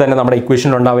കോമ്പണന്റ് ഒന്നും തന്നെ നമ്മുടെ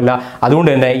ഇക്വേഷനിൽ ഉണ്ടാവില്ല. അതുകൊണ്ട്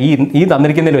തന്നെ ഈ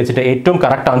തന്നിരിക്കുന്നതിൽ വെച്ചിട്ട് ഏറ്റവും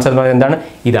കറക്റ്റ് ആൻസർ എന്ന് പറയുന്നത് എന്താണ്?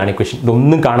 ഇതാണ് ഇക്വേഷൻ.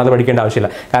 ഇതൊന്നും കാണാതെ പഠിക്കേണ്ട ആവശ്യമില്ല.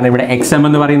 കാരണം ഇവിടെ XM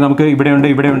എന്ന് പറയുന്നത് നമുക്ക്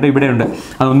ഇവിടെയുണ്ട്.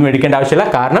 അതൊന്നും എടുക്കേണ്ട ആവശ്യമില്ല.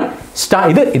 കാരണം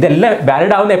ഇതെല്ലാം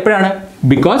വാലിഡ് ആവുന്ന എപ്പോഴാണ്?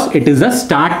 Because it is the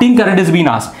starting current is been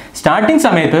asked. Starting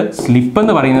സമയത്ത് സ്ലിപ്പ്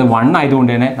എന്ന് പറയുന്നത് 1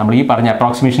 ആയതുകൊണ്ട് തന്നെ നമ്മൾ ഈ പറഞ്ഞ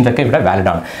അപ്രോക്സിമേഷൻസ് ഒക്കെ ഇവിടെ വാലിഡ്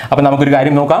ആണ്. അപ്പോൾ നമുക്കൊരു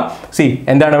കാര്യം നോക്കാം.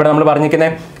 എന്താണ് ഇവിടെ നമ്മൾ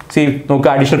പറഞ്ഞിരിക്കുന്നത്? നോക്കുക,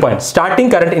 additional point.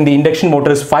 Starting current in the induction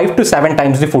motor is 5 to 7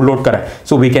 times the full load current.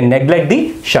 So we can neglect the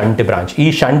shunt branch. ഈ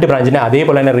ഷണ്ട് ബ്രാഞ്ചിനെ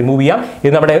അതേപോലെ തന്നെ റിമൂവ് ചെയ്യാം.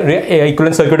 ഇത് നമ്മുടെ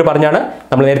ഇക്വലന്റ് സർക്യൂട്ട് പറഞ്ഞാണ്.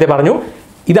 നമ്മൾ നേരത്തെ പറഞ്ഞു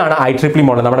ഇതാണ് IEEE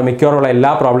മോഡൽ. നമ്മുടെ മിക്കവാറുള്ള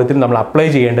എല്ലാ പ്രോബ്ലത്തിലും നമ്മൾ അപ്ലൈ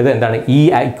ചെയ്യേണ്ടത് എന്താണ്? ഈ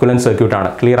ഇക്വലന്റ് സർക്യൂട്ട് ആണ്.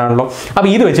 ക്ലിയർ ആണല്ലോ? അപ്പോൾ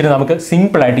ഇത് വെച്ചിട്ട് നമുക്ക്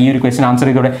സിമ്പിൾ ആയിട്ട് ഈ ഒരു ക്വസ്റ്റ്യൻ ആൻസർ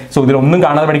ചെയ്തോടെ. സോ ഇതിലൊന്നും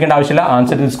കാണാതെ പഠിക്കേണ്ട ആവശ്യമില്ല.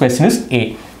 Answer to this question is A.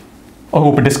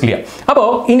 hope it is clear. അപ്പോൾ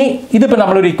ഇനി ഇതിപ്പോൾ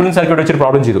നമ്മളൊരു ഇക്വലന്റ് സർക്യൂട്ട് വെച്ചൊരു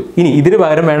പ്രോബ്ലം ചെയ്തു. ഇനി ഇതിന്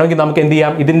പകരം വേണമെങ്കിൽ നമുക്ക് എന്ത്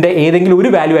ചെയ്യാം, ഇതിന്റെ ഏതെങ്കിലും ഒരു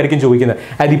വാല്യൂ ആയിരിക്കും ചോദിക്കുന്നത്.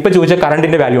 അത് ഇപ്പോൾ ചോദിച്ച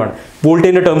കറണ്ടിന്റെ വാല്യൂ ആണ്.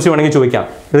 വോൾട്ടേജിന്റെ ടേംസ് വേണമെങ്കിൽ ചോദിക്കാം,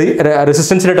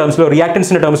 റെസിസ്റ്റൻസിന്റെ ടേംസിലോ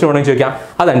റിയാക്ടൻസിന്റെ ടേംസിലോ വേണമെങ്കിൽ ചോദിക്കാം.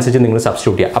 അതനുസരിച്ച് നിങ്ങൾ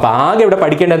സബ്സ്റ്റിറ്റ്യൂട്ട് ചെയ്യുക. അപ്പോൾ ആകെ ഇവിടെ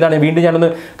പഠിക്കേണ്ടത് എന്താണ്, വീണ്ടും ഞാനൊന്ന്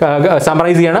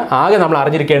സമ്മറൈസ് ചെയ്യണം. ആകെ നമ്മൾ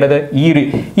അറിഞ്ഞിരിക്കേണ്ടത് ഈ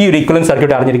ഒരു ഇക്വലന്റ്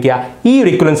സർക്യൂട്ട് അറിഞ്ഞിരിക്കുക. ഈ ഒരു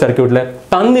ഇക്വലന്റ് സർക്യൂട്ടിൽ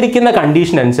തന്നിരിക്കുന്ന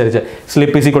കണ്ടീഷൻ അനുസരിച്ച്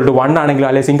സ്ലിപ്പ് ഈസ് ഈക്വൽ ടു 1 ആണെങ്കിലും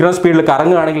അല്ലെങ്കിൽ സിൻക്രണസ് സ്പീഡിൽ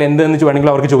കറങ്ങുകയാണെങ്കിൽ എന്തെന്ന്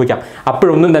വേണമെങ്കിലും അവർക്ക് ചോദിക്കാം.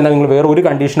 അപ്പോഴൊന്നും തന്നെ നിങ്ങൾ വേറെ ഒരു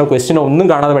കണ്ടീഷനോ ക്വസ്റ്റ്യനോ ഒന്നും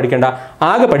കാണാതെ പഠിക്കേണ്ട.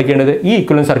 ആകെ പഠിക്കേണ്ടത് ഈ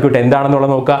ഇക്വലന്റ് സർക്യൂട്ട്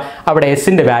എന്താണെന്നുള്ളത് നോക്കുക, അവിടെ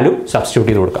എസിന്റെ വാല്യൂ സബ്സ്റ്റിറ്റ്യൂട്ട്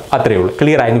ചെയ്ത് കൊടുക്കുക. അത്രയേ ഉള്ളൂ.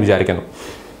 ക്ലിയർ ആയെന്ന് വിചാരിക്കുന്നു.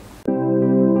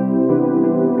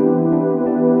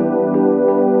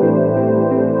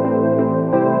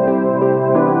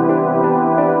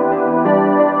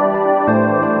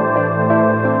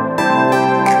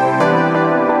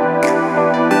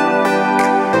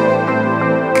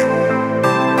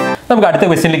 നമുക്ക് അടുത്ത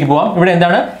ക്വസ്റ്റ്യനിലേക്ക് പോകാം. ഇവിടെ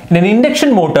എന്താണ്, in an induction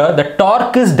motor the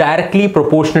torque is directly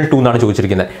proportional to എന്നാണ്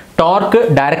ചോദിച്ചിരിക്കുന്നത്. Torque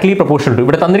directly proportional to.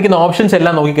 ഇവിടെ തന്നിരിക്കുന്ന ഓപ്ഷൻസ്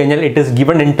എല്ലാം നോക്കിക്കഴിഞ്ഞാൽ it is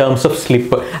given in terms of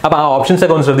slip. അപ്പോൾ ആ ഓപ്ഷൻസ്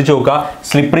ഒക്കെ ഒന്ന് ശ്രദ്ധിച്ച് നോക്കുക.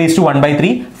 Slip raise to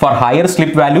 1/3 four higher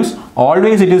slip values,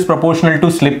 always it is proportional to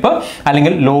slip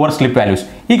അല്ലെങ്കിൽ ലോവർ സ്ലിപ്പ് വാല്യൂസ്.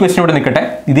 ഈ ക്വസ്റ്റ്യൻ ഇവിടെ നിൽക്കട്ടെ.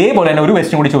 ഇതേപോലെ തന്നെ ഒരു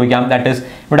ക്വസ്റ്റ്യൻ കൂടി ചോദിക്കാം. ദാറ്റ് ഇസ്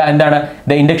ഇവിടെ എന്താണ്,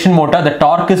 the induction motor the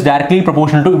torque is directly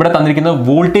proportional to. ഇവിടെ തന്നിരിക്കുന്നത്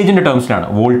വോൾട്ടേജിന്റെ ടേംസിലാണ്.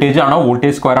 വോൾട്ടേജ് ആണോ,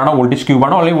 വോൾട്ടേജ് സ്ക്വയർ ആണോ, വോൾട്ടേജ് ക്യൂബ്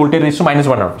ആണോ, അല്ലെങ്കിൽ വോൾട്ടേജ് റേസ് ടു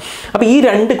 -1 ആണോ. അപ്പോൾ ഈ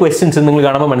രണ്ട് ക്വസ്റ്റ്യൻസ് നിങ്ങൾ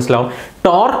കാണുമ്പോൾ മനസ്സിലാവും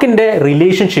ടോർക്കിന്റെ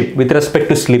റിലേഷൻഷിപ്പ് വിത്ത് റെസ്പെക്ട്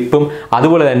ടു സ്ലിപ്പും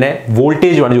അതുപോലെ തന്നെ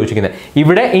വോൾട്ടേജുമാണ് ചോദിച്ചിരിക്കുന്നത്.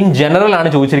 ഇവിടെ ഇൻ ജനറൽ ആണ്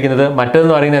ചോദിച്ചിരിക്കുന്നത്.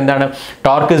 മറ്റേതെന്ന് പറയുന്നത് എന്താണ്,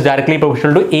 torque is directly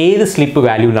proportional to ഏത് സ്ലിപ്പ്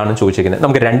വാല്യൂവിലാണ് ചോദിച്ചിരിക്കുന്നത്.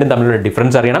 നമുക്ക് രണ്ടും തമ്മിലുള്ള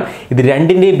ഡിഫറൻസ് അറിയണം. ഇത്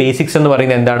രണ്ടിന്റെ ബേസിക്സ് എന്ന്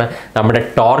പറയുന്നത് എന്താണ്, നമ്മുടെ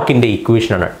ടോർക്കിന്റെ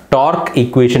ഇക്വേഷൻ ആണ്. ടോർക്ക്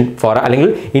ഇക്വേഷൻ ഫോർ അല്ലെങ്കിൽ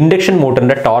ഇൻഡക്ഷൻ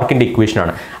മോട്ടറിന്റെ ടോർക്കിന്റെ ഇക്വേഷൻ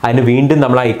ആണ്. അതിന് വീണ്ടും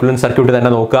നമ്മൾ ആ ഇക്വലന്റ് സർക്യൂട്ട്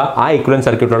തന്നെ നോക്കുക. ആ ഇക്വലന്റ്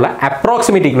സർക്യൂട്ടിലുള്ള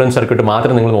അപ്രോക്സിമേറ്റ് ഇക്വലന്റ് സർക്യൂട്ട്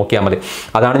മാത്രം നിങ്ങൾ നോക്കിയാൽ മതി.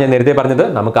 അതാണ് ഞാൻ നേരത്തെ പറഞ്ഞത്.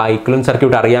 നമുക്ക് ആ ഇക്വലന്റ്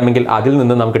സർക്യൂട്ട് അറിയാമെങ്കിൽ അതിൽ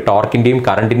നിന്ന് നമുക്ക് ടോർക്കിന്റെയും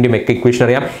കറണ്ടിന്റെയും ഒക്കെ ഇക്വേഷൻ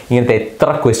അറിയാം. ഇങ്ങനത്തെ എത്ര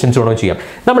ക്വസ്റ്റ്യൻസ് വേണോ ചെയ്യാം.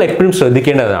 നമ്മൾ എപ്പോഴും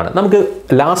ശ്രദ്ധിക്കേണ്ടതാണ്, നമുക്ക്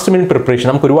ലാസ്റ്റ് മിനിറ്റ് പ്രിപ്പറേഷൻ,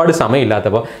 നമുക്ക് ഒരുപാട്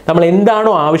സമയമില്ലാത്തപ്പോൾ നമ്മൾ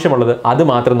എന്താണോ ആവശ്യമുള്ളത് അത്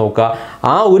മാത്രം നോക്കുക.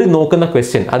 ആ ഒരു നോക്കുന്ന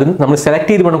ക്വസ്റ്റ്യൻ അത് നമ്മൾ സെലക്ട്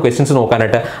ചെയ്ത് വേണം ക്വസ്റ്റ്യൻസ്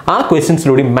നോക്കാനായിട്ട്. ആ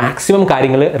ക്വസ്റ്റ്യൻസിലൂടെ മാക്സിമം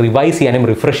കാര്യങ്ങൾ റിവൈസ് ചെയ്യാനും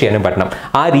റിഫ്രഷ് ചെയ്യാനും പറ്റണം.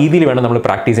 ആ രീതിയിൽ വേണം നമ്മൾ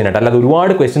പ്രാക്ടീസ് ചെയ്യാനായിട്ട്. അല്ലാതെ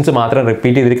ഒരുപാട് ക്വസ്റ്റ്യൻസ് മാത്രം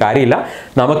റിപ്പീറ്റ് ചെയ്തിട്ട് കാര്യമില്ല.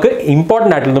 നമുക്ക്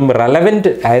ഇമ്പോർട്ടൻ്റ് ആയിട്ടുള്ളതും റെലവൻറ്റ്,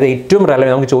 അതായത് ഏറ്റവും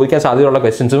റെലവൻറ്റ് നമുക്ക് ചോദിക്കാൻ സാധ്യതയുള്ള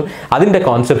ക്വസ്റ്റ്യൻസും അതിൻ്റെ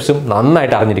കോൺസെപ്റ്റ്സും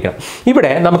നന്നായിട്ട് അറിഞ്ഞിരിക്കണം.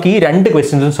 ഇവിടെ നമുക്ക് ഈ രണ്ട്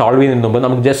ക്വസ്റ്റ്യൻസും സോൾവ് ചെയ്യുന്നതിന് മുമ്പ്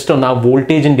നമുക്ക് ജസ്റ്റ് ഒന്ന് ആ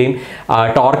വോൾട്ടേജിൻ്റെയും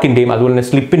ടോർക്കിൻ്റെയും അതുപോലെ തന്നെ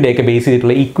സ്ലിപ്പിൻ്റെ ഒക്കെ ബേസ്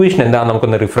ചെയ്തിട്ടുള്ള ഇക്വേഷൻ എന്താണെന്ന്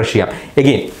നമുക്കൊന്ന് റിഫ്രഷ് ചെയ്യാം.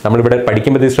 എഗെയിൻ നമ്മളിവിടെ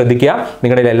പഠിക്കുമ്പോൾ ശ്രദ്ധിക്കുക,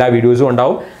 നിങ്ങളുടെ എല്ലാ വീഡിയോസും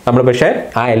ഉണ്ടാവും. നമ്മൾ പക്ഷേ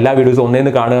ആ എല്ലാ വീഡിയോസും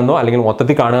ഒന്നേന്ന് കാണുകയെന്നോ അല്ലെങ്കിൽ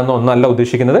മൊത്തത്തിൽ കാണുകയെന്നോ ഒന്നല്ല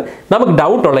ഉദ്ദേശിക്കുന്നത്. നമുക്ക്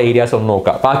ഡൗട്ട് ഉള്ള ഏരിയാസ് ഒന്ന്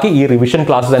നോക്കാം. ബാക്കി ഈ റിവിഷൻ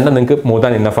ക്ലാസ് തന്നെ നിങ്ങൾക്ക് മോർ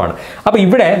ദാൻ ഇനഫ് ആണ്. അപ്പോൾ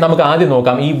ഇവിടെ നമുക്ക് ആദ്യം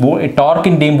നോക്കാം ഈ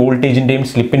ടോർക്കിൻ്റെയും വോൾട്ടേജിൻ്റെയും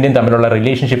സ്ലിപ്പിൻ്റെയും തമ്മിലുള്ള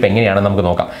റിലേഷൻഷിപ്പ് എങ്ങനെയാണെന്ന് നമുക്ക്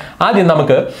നോക്കാം. ആദ്യം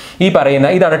നമുക്ക് ഈ പറയുന്ന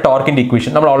ഇതാണ് ടോർക്കിൻ്റെ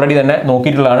ഇക്വേഷൻ. നമ്മൾ ഓൾറെഡി തന്നെ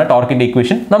നോക്കിയിട്ടുള്ളതാണ് ടോർക്കിൻ്റെ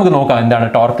ഇക്വേഷൻ. നമുക്ക് നോക്കാം എന്താണ്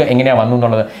ടോർക്ക് എങ്ങനെയാണ് വന്നു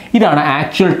എന്നുള്ളത്. ഇതാണ്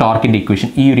ആക്ച്വൽ ടോർക്കിൻ്റെ ഇക്വേഷൻ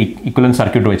ഈ ഒരു ഇക്വലന്റ്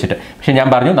സർക്യൂട്ട് വെച്ചിട്ട്. പക്ഷേ ഞാൻ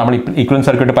പറഞ്ഞു നമ്മൾ ഇക്വലന്റ്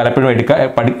സർക്യൂട്ട് പലപ്പോഴും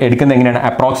എടുക്കുന്നത് എങ്ങനെയാണ്,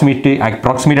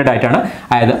 അപ്രോക്സിമേറ്റഡ് ആയിട്ടാണ്.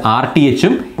 അതായത്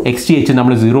RTHും XTHും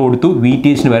നമ്മൾ 0 കൊടുത്തു,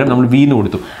 VTHന് വരും നമ്മൾ V എന്ന്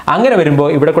കൊടുത്തു. അങ്ങനെ വരുമ്പോൾ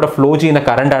ഇവിടെ കൂടെ ഫ്ലോ ചെയ്യുന്ന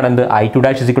കറണ്ട് ആണ് എന്ത്, I2'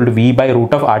 =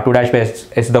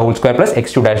 V/√R2'/S² +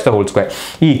 X2'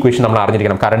 ഈ ഇക്വേഷൻ നമ്മൾ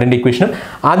അറിഞ്ഞിരിക്കണം, കറണ്ടിന്റെ ഇക്വേഷനും.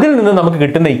 അതിൽ നിന്ന് നമുക്ക്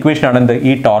കിട്ടുന്ന ഇക്വേഷൻ ആണ് എന്ത്,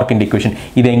 ഈ ടോർക്കിന്റെ ഇക്വേഷൻ.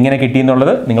 ഇത് എങ്ങനെ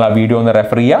കിട്ടിയെന്നുള്ളത് നിങ്ങൾ ആ വീഡിയോ ഒന്ന്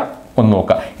റെഫർ ചെയ്യുക, ഒന്ന്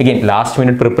നോക്കുക. എഗെയിൻ ലാസ്റ്റ്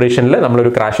മിനിറ്റ് പ്രിപ്പറേഷനിൽ നമ്മളൊരു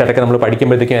ക്രാഷ് ആയിട്ടൊക്കെ നമ്മൾ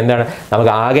പഠിക്കുമ്പോഴത്തേക്കും എന്താണ്,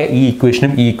 നമുക്ക് ആകെ ഈ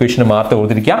ഇക്വേഷനും മാത്രം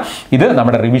ഓർത്തിരിക്കുക. ഇത്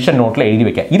നമ്മുടെ റിവിഷൻ നോട്ടിൽ എഴുതി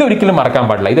വെക്കുക. ഇതൊരിക്കലും മറക്കാൻ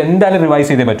പാടില്ല. ഇത് എന്തായാലും റിവൈസ്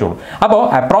ചെയ്തേ പറ്റുള്ളൂ. അപ്പോൾ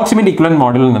അപ്രോക്സിമേറ്റ് ഇക്വലന്റ്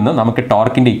മോഡലിൽ നിന്ന് നമുക്ക്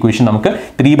ടോർക്കിന്റെ ഇക്വേഷൻ നമുക്ക്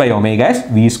 3/ωs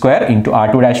V² ×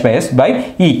 R2'/S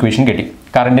ഈ ഇക്വേഷൻ കിട്ടി.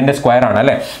 കറണ്ടിന്റെ സ്ക്വയർ ആണ്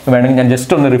അല്ലേ. വേണമെങ്കിൽ ഞാൻ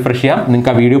ജസ്റ്റ് ഒന്ന് റിഫ്രഷ് ചെയ്യാം,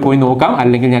 നിങ്ങൾക്ക് ആ വീഡിയോ പോയി നോക്കാം.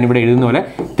 അല്ലെങ്കിൽ ഞാൻ ഇവിടെ എഴുതുന്ന പോലെ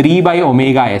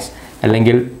 3/ωs,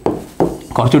 അല്ലെങ്കിൽ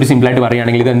കുറച്ചുകൂടി സിമ്പിളായിട്ട്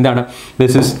പറയുകയാണെങ്കിൽ ഇത് എന്താണ്,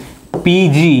 ദിസ് ഇസ്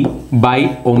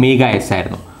PG/ωs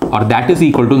ആയിരുന്നു. Or that is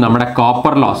equal to നമ്മുടെ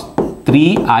കോപ്പർ ലോസ്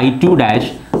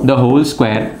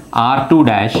 3I2'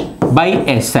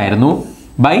 R2'/S ആയിരുന്നു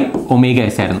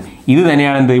 /ωs ആയിരുന്നു. ഇത്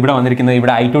തന്നെയാണ് എന്ത് ഇവിടെ വന്നിരിക്കുന്നത്.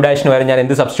 ഇവിടെ I2' വരെ ഞാൻ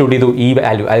എന്ത് സബ്സ്റ്റിറ്റ്യൂട്ട് ചെയ്തു, ഈ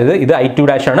വാല്യൂ. അതായത് ഇത്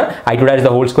I2' ആണ്,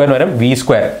 I2'² വരെ V²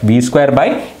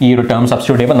 ഈ ഒരു ടേം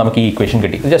സബ്സ്റ്റിറ്റ്യൂട്ട് ചെയ്യുമ്പോൾ നമുക്ക് ഈ ഇക്വേഷൻ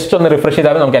കിട്ടി. ജസ്റ്റ് ഒന്ന് റിഫ്രഷ്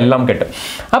ചെയ്താൽ നമുക്ക് എല്ലാം കിട്ടും.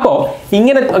 അപ്പോൾ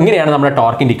ഇങ്ങനെയാണ് നമ്മുടെ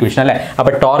ടോർക്കിന്റെ ഇക്വേഷൻ അല്ലേ.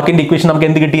 അപ്പോൾ ടോർക്കിന്റെ ഇക്വേഷൻ നമുക്ക്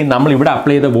എന്ത് കിട്ടി, നമ്മൾ ഇവിടെ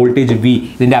അപ്ലൈ ചെയ്ത വോൾട്ടേജ് V,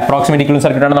 ഇതിന്റെ അപ്രോക്സിമേറ്റ് ഇക്വലന്റ്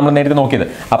സർക്യൂട്ട് ആണ് നമ്മൾ നേരത്തെ നോക്കിയത്.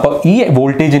 അപ്പോൾ ഈ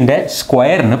വോൾട്ടേജിന്റെ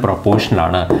സ്ക്വയറിന് പ്രൊപ്പോർഷണൽ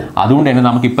ആണ്. അതുകൊണ്ട് തന്നെ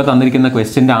നമുക്ക് ഇപ്പോൾ തന്നിരിക്കുന്ന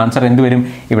ക്വസ്റ്റ്യന്റെ ആൻസർ എന്ത് വരും,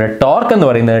 ഇവിടെ ടോർക്ക് എന്ന്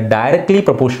പറയുന്നത് directly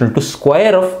proportional to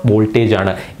square of voltage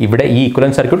ആണ്. ഇവിടെ ഈ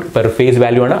equivalent circuit per face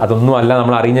value ആണ്. അതൊന്നും അല്ല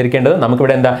നമ്മൾ അറിഞ്ഞിരിക്കേണ്ടത്.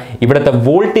 നമുക്കിവിടെ എന്താ, ഇവിടുത്തെ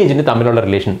വോൾട്ടേജിന് തമ്മിലുള്ള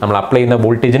റിലേഷൻ, നമ്മൾ അപ്ലൈ ചെയ്യുന്ന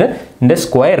വോൾട്ടേജിന്റെ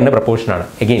സ്ക്വയറിന് പ്രൊപ്പോർഷൻ ആണ്.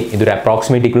 എഗെയിൻ ഇതൊരു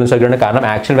അപ്രോക്സിമേറ്റ് ഇക്വലന്റ് സർക്യൂട്ട് ആണ്, കാരണം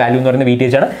ആക്ച്വൽ വാല്യൂ എന്ന് പറയുന്നത്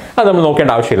VTH ആണ്. അത് നമ്മൾ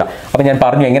നോക്കേണ്ട ആവശ്യമില്ല. അപ്പോൾ ഞാൻ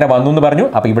പറഞ്ഞു എങ്ങനെ വന്നു എന്ന് പറഞ്ഞു.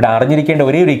 അപ്പോൾ ഇവിടെ അറിഞ്ഞിരിക്കേണ്ട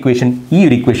ഒരേ ഒരു ഇക്വേഷൻ, ഈ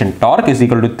ഒരു equation torque =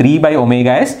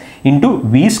 3/ωs ×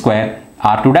 V²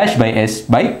 R2 dash by S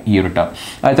by ഈ ഒരു ടേം,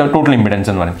 ടോട്ടൽ ഇമ്പിഡൻസ്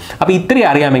എന്ന് പറയും. അപ്പോൾ ഇത്രയും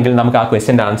അറിയാമെങ്കിൽ നമുക്ക് ആ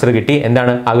ക്വസ്റ്റ്യൻ്റെ ആൻസർ കിട്ടി.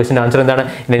 എന്താണ് ആ ക്വസ്റ്റ്യൻ്റെ ആൻസർ? എന്താണ്?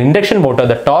 Induction motor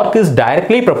the torque is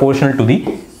directly proportional to the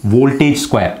voltage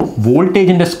square.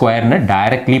 വോൾട്ടേജിൻ്റെ സ്ക്വയറിന്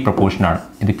ഡയറക്ട്ലി പ്രൊപ്പോർഷൻ ആണ്.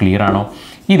 ഇത് ക്ലിയർ ആണോ?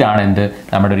 ഇതാണ് എന്ത്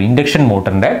നമ്മുടെ ഒരു ഇൻഡക്ഷൻ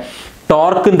മോട്ടറിൻ്റെ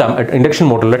ടോർക്കും ഇൻഡക്ഷൻ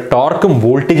മോട്ടറിലെ ടോർക്കും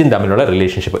വോൾട്ടേജും തമ്മിലുള്ള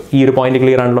റിലേഷൻഷിപ്പ്. ഈ ഒരു പോയിന്റ്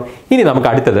ക്ലിയർ ആണല്ലോ. ഇനി നമുക്ക്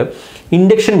അടുത്തത്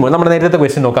ഇൻഡക്ഷൻ, നമ്മുടെ നേരത്തെ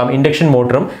ക്വസ്റ്റ്യൻ നോക്കാം. ഇൻഡക്ഷൻ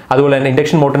മോട്ടറും അതുപോലെ തന്നെ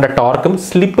ഇൻഡക്ഷൻ മോട്ടറിന്റെ ടോർക്കും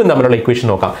സ്ലിപ്പും തമ്മിലുള്ള ഇക്വേഷൻ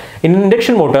നോക്കാം. In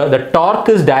induction motor the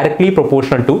torque is directly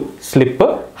proportional to slip.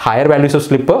 Higher values of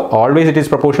slip always it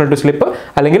is proportional to slip,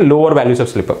 അല്ലെങ്കിൽ ലോവർ വാല്യൂസ്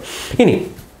ഓഫ് സ്ലിപ്പ്. ഇനി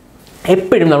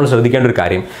എപ്പോഴും നമ്മൾ ശ്രദ്ധിക്കേണ്ട ഒരു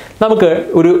കാര്യം, നമുക്ക്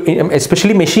ഒരു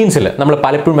എസ്പെഷ്യലി മെഷീൻസിൽ നമ്മൾ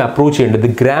പലപ്പോഴും അപ്രോച്ച് ചെയ്യേണ്ടത്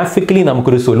ഗ്രാഫിക്കലി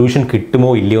നമുക്കൊരു സൊല്യൂഷൻ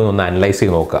കിട്ടുമോ ഇല്ലയോ എന്നൊന്ന് അനലൈസ്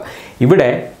ചെയ്ത് നോക്കുക. ഇവിടെ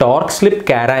ടോർക്ക് സ്ലിപ്പ്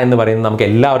ക്യാര എന്ന് പറയുന്നത് നമുക്ക്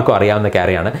എല്ലാവർക്കും അറിയാവുന്ന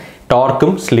ക്യാരയാണ്.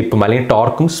 ടോർക്കും സ്ലിപ്പും അല്ലെങ്കിൽ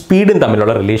ടോർക്കും സ്പീഡും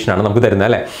തമ്മിലുള്ള റിലേഷനാണ് നമുക്ക് തരുന്നത്,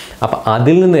 അല്ലേ? അപ്പോൾ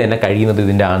അതിൽ നിന്ന് തന്നെ കഴിയുന്നത്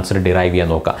ഇതിൻ്റെ ആൻസർ ഡിറൈവ് ചെയ്യാൻ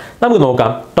നോക്കാം. നമുക്ക്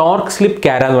നോക്കാം. ടോർക്ക് സ്ലിപ്പ്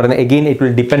ക്യാര എന്ന് പറയുന്നത് again it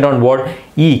will depend on what,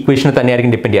 ഈ ഇക്വേഷനെ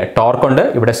തന്നെയായിരിക്കും ഡിപ്പെൻഡ് ചെയ്യുക. ടോർക്ക് ഉണ്ട്,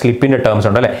 ഇവിടെ സ്ലിപ്പിൻ്റെ ടേംസ്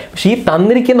ഉണ്ട്, അല്ലേ? പക്ഷേ ഈ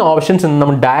തന്നിരിക്കുന്ന ഓപ്ഷൻസ്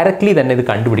നമ്മൾ ഡയറക്റ്റ്ലി തന്നെ ഇത്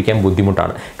കണ്ടുപിടിക്കാൻ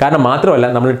ബുദ്ധിമുട്ടാണ്. കാരണം മാത്രമല്ല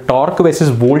നമ്മൾ ടോർക്ക്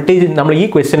വേഴ്സസ് വോൾട്ടേജ് നമ്മൾ ഈ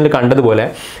ക്വസ്റ്റ്യനിൽ കണ്ടതുപോലെ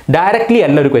ഡയറക്ട്ലി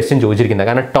അല്ല ഒരു ക്വസ്റ്റ്യൻ ചോദിച്ചിരിക്കുന്നത്.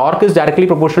 കാരണം torque is directly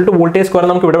proportional to voltage square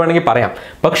നമുക്ക് ഇവിടെ വേണമെങ്കിൽ പറയാം.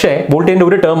 പക്ഷേ വോൾട്ടേജിൻ്റെ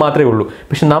ഒരു ടേം മാത്രമേ ഉള്ളൂ.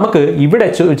 പക്ഷെ നമുക്ക് ഇവിടെ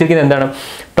ചോദിച്ചിരിക്കുന്നത് എന്താണ്?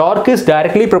 Torque is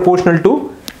directly proportional to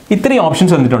ഇത്രയും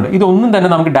ഓപ്ഷൻസ് വന്നിട്ടുണ്ട്. ഇതൊന്നും തന്നെ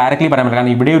നമുക്ക് ഡയറക്ട്ലി പറയാൻ പറ്റില്ല.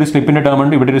 കാരണം ഇവിടെ ഒരു സ്ലിപ്പിൻ്റെ ടേം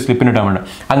ഉണ്ട്, ഇവിടെ ഒരു സ്ലിപ്പിൻ്റെ ടേം ഉണ്ട്.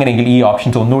 അങ്ങനെയെങ്കിൽ ഈ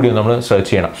ഓപ്ഷൻസ് ഒന്നുകൂടി നമ്മൾ സെർച്ച്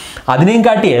ചെയ്യണം. അതിനേയും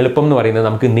കാട്ടി എളുപ്പം എന്ന് പറയുന്നത്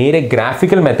നമുക്ക് നേരെ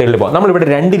ഗ്രാഫിക്കൽ മെത്തേഡിൽ പോകാം. നമ്മളിവിടെ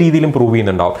രണ്ട് രീതിയിലും പ്രൂവ്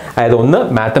ചെയ്യുന്നുണ്ടാവും. അതായത് ഒന്ന്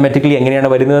മാത്തമാറ്റിക്കലി എങ്ങനെയാണ്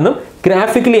വരുന്നതെന്നും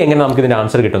ഗ്രാഫിക്കലി എങ്ങനെ നമുക്ക് ഇതിൻ്റെ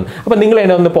ആൻസർ കിട്ടുന്നു. അപ്പോൾ നിങ്ങൾ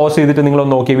എന്നെ ഒന്ന് പോസ് ചെയ്തിട്ട്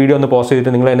നിങ്ങളൊന്ന് നോക്കി, വീഡിയോ ഒന്ന് പോസ്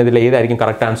ചെയ്തിട്ട് നിങ്ങൾ തന്നെ ഇതിൽ ഏതായിരിക്കും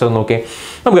കറക്റ്റ് ആൻസർ എന്ന് നോക്കി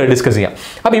നമുക്ക് ഡിസ്കസ് ചെയ്യാം.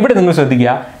 അപ്പോൾ ഇവിടെ നിങ്ങൾ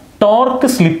ശ്രദ്ധിക്കുക, ടോർക്ക്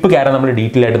സ്ലിപ്പ് ക്യാര നമ്മൾ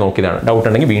ഡീറ്റെയിൽ ആയിട്ട് നോക്കിയതാണ്. ഡൗട്ട്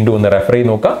ഉണ്ടെങ്കിൽ വീണ്ടും ഒന്ന് റെഫർ ചെയ്ത്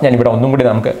നോക്കാം. ഞാൻ ഇവിടെ ഒന്നും കൂടി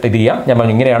നമുക്ക് ഇത് ചെയ്യാം. ഞാൻ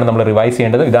ഇങ്ങനെയാണ് നമ്മൾ റിവൈസ്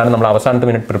ചെയ്യേണ്ടത്, ഇതാണ് നമ്മൾ അവസാനത്തെ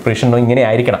മിനിറ്റ് പ്രിപ്പറേഷൻ ഇങ്ങനെ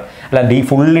ആയിരിക്കണം, അല്ല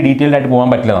ഫുള്ളി ഡീറ്റെയിൽഡ് ആയിട്ട് പോകാൻ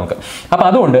പറ്റില്ല നമുക്ക്. അപ്പോൾ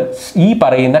അതുകൊണ്ട് ഈ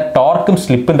പറയുന്ന ടോർക്കും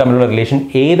സ്ലിപ്പും തമ്മിലുള്ള റിലേഷൻ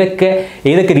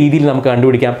ഏതൊക്കെ രീതിയിൽ നമുക്ക്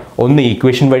കണ്ടുപിടിക്കാം? ഒന്ന്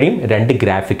ഇക്വേഷൻ വഴിയും, രണ്ട്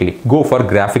graphically. Go for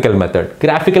graphical method.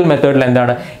 Graphical മെത്തേഡിൽ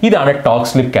എന്താണ്? ഇതാണ്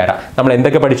ടോർക്ക് സ്ലിപ്പ് ക്യാര. നമ്മൾ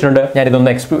എന്തൊക്കെ പഠിച്ചിട്ടുണ്ട് ഞാൻ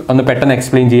ഇതൊന്ന് പെട്ടെന്ന്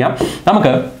എക്സ്പ്ലെയിൻ ചെയ്യാം.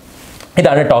 നമുക്ക്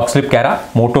ഇതാണ് torque slip ക്യാര.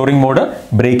 Motoring mode,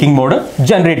 breaking mode,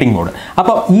 generating mode.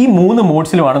 അപ്പോൾ ഈ മൂന്ന്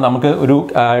മോഡ്സിലുമാണ് നമുക്ക് ഒരു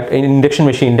ഇൻഡക്ഷൻ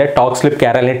മെഷീൻ്റെ ടോർക്ക് സ്ലിപ്പ്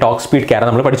ക്യാര അല്ലെങ്കിൽ ടോർക്ക് സ്പീഡ് ക്യാര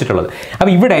നമ്മൾ പഠിച്ചിട്ടുള്ളത്.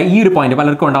 അപ്പോൾ ഇവിടെ ഈ ഒരു പോയിന്റ്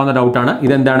പലർക്കും ഉണ്ടാകുന്ന ഡൗട്ടാണ്.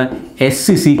 ഇതെന്താണ്? S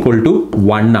is equal to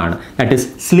 1 ആണ്. That is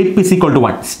slip is equal to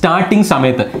 1. Starting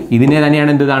സമയത്ത് ഇതിനെ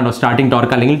തന്നെയാണ് എന്താണോ സ്റ്റാർട്ടിംഗ്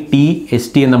ടോർക്ക് അല്ലെങ്കിൽ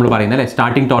TST എന്ന് നമ്മൾ പറയുന്നത്, അല്ലേ?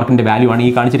 സ്റ്റാർട്ടിംഗ് ടോർക്കിൻ്റെ വാല്യൂ ആണ്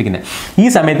ഈ കാണിച്ചിരിക്കുന്നത്. ഈ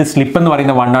സമയത്ത് സ്ലിപ്പ് എന്ന്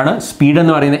പറയുന്നത് 1 ആണ്. സ്പീഡ്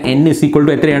എന്ന് പറയുന്നത് N is equal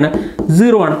to എത്രയാണ്?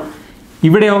 0 ആണ്.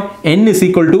 ഇവിടെയോ N is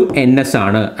equal to NS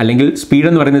ആണ്, അല്ലെങ്കിൽ സ്പീഡ്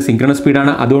എന്ന് പറയുന്നത് സിങ്ക്രണസ്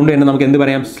സ്പീഡാണ്. അതുകൊണ്ട് തന്നെ നമുക്ക് എന്ത്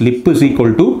പറയാം? സ്ലിപ്പ് is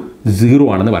equal to 0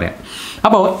 ആണെന്ന് പറയാം.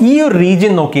 അപ്പോൾ ഈ ഒരു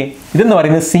റീജിയൻ നോക്കി, ഇതെന്ന്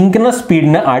പറയുന്നത് സിങ്ക്രണസ്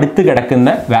സ്പീഡിന് അടുത്ത്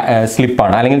കിടക്കുന്ന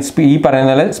സ്ലിപ്പാണ്, അല്ലെങ്കിൽ ഈ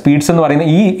പറയുന്ന പോലെ സ്പീഡ്സ് എന്ന് പറയുന്ന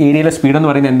ഈ ഏരിയയിലെ സ്പീഡ് എന്ന്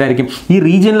പറയുന്നത് എന്തായിരിക്കും? ഈ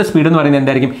റീജിയനിലെ സ്പീഡ് എന്ന് പറയുന്നത്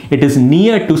എന്തായിരിക്കും? It is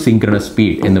near to synchronous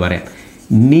speed എന്ന് പറയാം.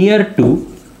 Near to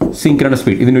synchronous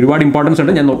speed. ഇതിന് ഒരുപാട് ഇമ്പോർട്ടൻസ്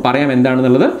ഉണ്ട്, ഞാൻ പറയാം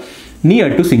എന്താണെന്നുള്ളത്. Near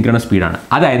to synchronous സ്പീഡാണ്.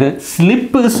 അതായത്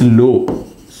സ്ലിപ്പ് ഇസ് ലോ.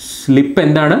 സ്ലിപ്പ്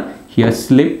എന്താണ്? Here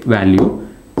slip value,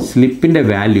 സ്ലിപ്പിൻ്റെ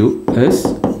value is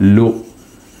low.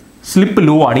 Slip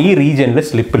law ആണ്. ഈ റീജിയനിൽ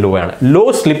സ്ലിപ്പ് ലോ ആണ്, ലോ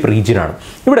സ്ലിപ്പ് റീജിയൻ ആണ്.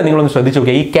 ഇവിടെ നിങ്ങളൊന്ന് ശ്രദ്ധിച്ച്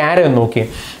നോക്കിയാൽ ഈ ക്യാര ഒന്ന് നോക്കിയേ.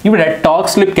 ഇവിടെ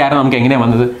ടോർക്ക് സ്ലിപ്പ് ക്യാര നമുക്ക് എങ്ങനെയാണ്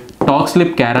വന്നത്? ടോർക്ക്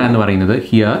സ്ലിപ്പ് ക്യാര എന്ന് പറയുന്നത്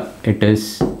ഹിയർ ഇറ്റ് ഈസ്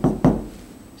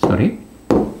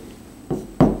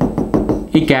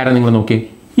ഈ ക്യാര നിങ്ങൾ നോക്കിയേ.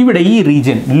 ഇവിടെ ഈ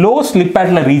റീജിയൻ ലോ സ്ലിപ്പ്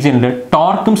ആയിട്ടുള്ള റീജിയനിൽ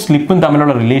ടോർക്കും സ്ലിപ്പും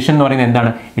തമ്മിലുള്ള റിലേഷൻ എന്ന് പറയുന്നത്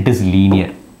എന്താണ്? ഇറ്റ് ഈസ്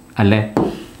ലീനിയർ, അല്ലേ?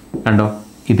 കണ്ടോ,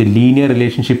 ഇത് ലീനിയർ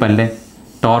റിലേഷൻഷിപ്പ് അല്ലേ?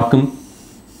 ടോർക്കും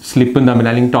സ്ലിപ്പും തമ്മിൽ,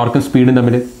 അല്ലെങ്കിൽ ടോർക്കും സ്പീഡും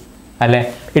തമ്മിൽ, അല്ലേ?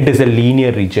 It is A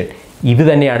linear region. ഇത്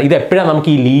തന്നെയാണ്. ഇത് എപ്പോഴാണ് നമുക്ക്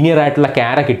ഈ ലീനിയർ ആയിട്ടുള്ള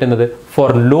ക്യാര കിട്ടുന്നത്? For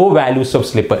low values of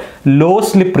slip, law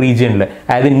slip റീജിയനിൽ,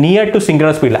 അതായത് നിയർ ടു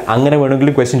സിങ്ക്രണസ് സ്പീഡിൽ. അങ്ങനെ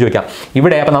വേണമെങ്കിലും ക്വസ്റ്റ്യൻ ചോദിക്കാം.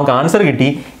 ഇവിടെ അപ്പോൾ നമുക്ക് ആൻസർ കിട്ടി.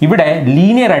 ഇവിടെ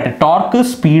ലീനിയർ ആയിട്ട് ടോർക്ക്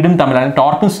സ്പീഡും തമ്മിൽ, അല്ലെങ്കിൽ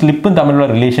ടോർക്കും സ്ലിപ്പും തമ്മിലുള്ള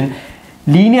റിലേഷൻ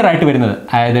ലീനിയർ ആയിട്ട് വരുന്നത്,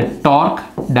 അതായത് torque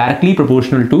directly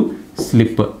proportional to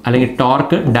slip, അല്ലെങ്കിൽ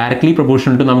ടോർക്ക് ഡയറക്ട്ലി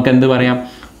പ്രൊപ്പോർഷണൽ ടു നമുക്ക് എന്ത് പറയാം?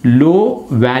 ലോ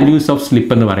വാല്യൂസ് ഓഫ്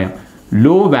സ്ലിപ്പ് എന്ന് പറയാം.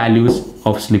 ലോ വാല്യൂസ്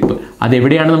ഓഫ് സ്ലിപ്പ്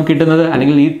അതെവിടെയാണ് നമുക്ക് കിട്ടുന്നത്?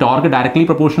 അല്ലെങ്കിൽ ഈ torque directly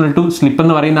proportional to slip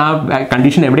എന്ന് പറയുന്ന ആ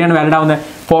കണ്ടീഷൻ എവിടെയാണ് വാലിഡ് ആവുന്നത്?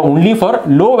 Only for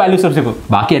low values of slip.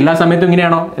 ബാക്കി എല്ലാ സമയത്തും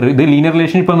ഇങ്ങനെയാണോ? ഇത് ലീനിയർ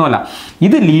റിലേഷൻഷിപ്പ് ഒന്നുമല്ല,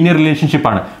 ഇത് ലീനിയർ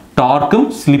റിലേഷൻഷിപ്പാണ്. ടോർക്കും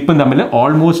സ്ലിപ്പും തമ്മിൽ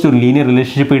ഓൾമോസ്റ്റ് ഒരു ലീനിയർ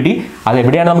റിലേഷൻഷിപ്പ് കിട്ടി. അത്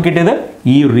എവിടെയാണ് നമുക്ക് കിട്ടിയത്?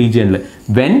 ഈ ഒരു റീജിയനിൽ.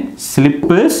 When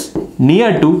slip is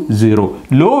near to 0,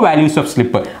 law values of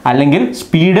slip, അല്ലെങ്കിൽ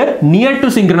speed near to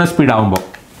synchronous speed ആകുമ്പോൾ.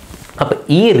 അപ്പോൾ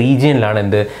ഈ റീജിയനിലാണ്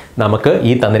എന്ത് നമുക്ക്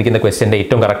ഈ തന്നിരിക്കുന്ന ക്വസ്റ്റ്യൻ്റെ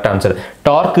ഏറ്റവും correct answer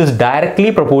torque is directly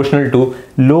proportional to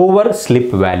lower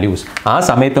slip values. ആ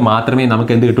സമയത്ത് മാത്രമേ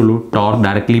നമുക്ക് എന്ത് കിട്ടുള്ളൂ? Torque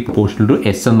directly proportional to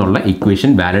S എന്നുള്ള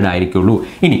ഇക്വേഷൻ വാലിഡ് ആയിരിക്കുള്ളൂ.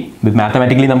 ഇനി ഇത്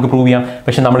മാത്തമാറ്റിക്കലി നമുക്ക് പ്രൂവ് ചെയ്യാം.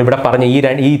 പക്ഷേ നമ്മൾ ഇവിടെ പറഞ്ഞ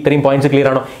ഈ ഇത്രയും പോയിന്റ്സ് ക്ലിയർ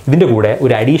ആണോ? ഇതിൻ്റെ കൂടെ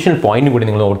ഒരു അഡീഷണൽ പോയിന്റ് കൂടി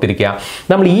നിങ്ങൾ ഓർത്തിരിക്കുക.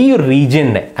 നമ്മൾ ഈ ഒരു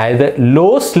റീജിയനെ, അതായത് ലോ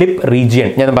സ്ലിപ്പ് റീജിയൻ,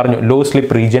 ഞാൻ പറഞ്ഞു ലോ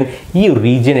സ്ലിപ്പ് റീജിയൻ, ഈ ഒരു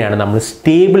റീജിയനെയാണ് നമ്മൾ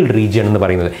സ്റ്റേബിൾ റീജിയൻ എന്ന്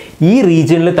പറയുന്നത്. ഈ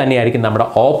റീജിയനിൽ തന്നെയായിരിക്കും നമ്മുടെ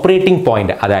ഓപ്പറേറ്റിംഗ്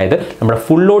പോയിന്റ്, അതായത് നമ്മുടെ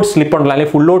ഫുൾ ലോഡ് സ്ലിപ്പ് ഉണ്ടല്ലോ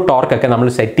അല്ലെങ്കിൽ ഫുൾ ലോഡ് ടോർക്ക് ഒക്കെ നമ്മൾ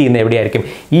സെറ്റ് ചെയ്യുന്നത് എവിടെയായിരിക്കും?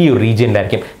 ഈ ഒരു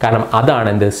റീജിയനിലായിരിക്കും. കാരണം അതാണ്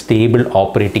എന്ത് സ്റ്റേബിൾ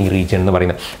ഓപ്പറേറ്റിംഗ് റീജിയൻ എന്ന്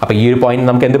പറയുന്നത്. അപ്പോൾ ഈ ഒരു പോയിന്റ്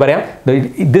നമുക്ക് എന്ത് പറയാം?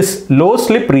 This law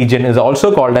slip region is also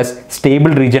called as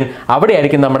stable region.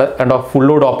 അവിടെയായിരിക്കും നമ്മുടെ ഫുൾ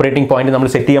ലോഡ് ഓപ്പറേറ്റിംഗ് പോയിന്റ് നമ്മൾ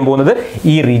സെറ്റ് ചെയ്യാൻ പോകുന്നത്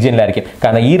ഈ റീജിയനിലായിരിക്കും.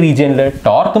 കാരണം ഈ റീജിയനിൽ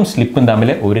ടോർക്കും സ്ലിപ്പും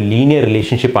തമ്മിൽ ഒരു ലീനിയർ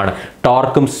റിലേഷൻഷിപ്പ് ആണ്.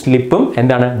 ടോർക്കും സ്ലിപ്പും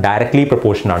എന്താണ്? ഡയറക്ട്ലി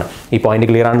പ്രൊപ്പോർഷൻ ആണ്. ഈ പോയിന്റ്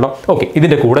ക്ലിയർ ആണല്ലോ? ഓക്കെ,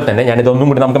 ഇതിന്റെ കൂടെ തന്നെ ഞാൻ ഇതൊന്നും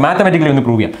കൂടി നമുക്ക് മാത്തമാറ്റിക്കലി ഒന്ന്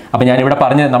പ്രൂവ് ചെയ്യാം. അപ്പോൾ ഞാൻ ഇവിടെ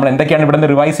പറഞ്ഞത് നമ്മൾ എന്തൊക്കെയാണ് ഇവിടെ നിന്ന്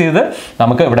റിവൈസ് ചെയ്തത്?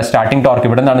 നമുക്ക് ഇവിടെ സ്റ്റാർട്ടിംഗ് ടോർക്ക്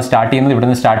ഇവിടെ നിന്നാണ് സ്റ്റാർട്ട് ചെയ്യുന്നത്. ഇവിടെ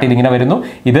നിന്ന് സ്റ്റാർട്ട് ചെയ്ത് ഇങ്ങനെ വരുന്നു.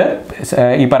 ഇത്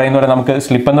ഈ പറയുന്ന പോലെ നമുക്ക്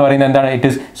സ്ലിപ്പ് എന്ന് പറയുന്നത് എന്താണ്? It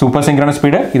is super synchronous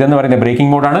speed. ഇതെന്ന് പറയുന്നത്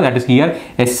breaking മോഡാണ്. That is here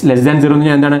S less than 0 എന്ന്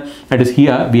പറഞ്ഞാൽ എന്താണ്? That is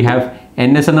here we have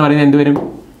an S എന്ന് പറയുന്നത് എന്ത് വരും?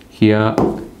 Here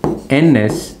N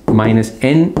S minus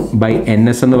N by N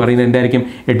S എന്ന് പറയുന്നത് എന്തായിരിക്കും?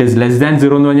 ഇറ്റ് ഇസ് ലെസ് ദാൻ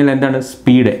 0 എന്ന് പറഞ്ഞാൽ എന്താണ്?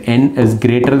 Speed. N is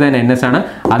greater than N S ആണ്.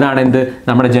 അതാണ് എന്ത്?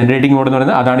 നമ്മുടെ ജനറേറ്റിംഗ് മോഡ് എന്ന്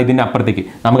പറയുന്നത്. അതാണ് ഇതിൻ്റെ അപ്പുറത്തേക്ക്.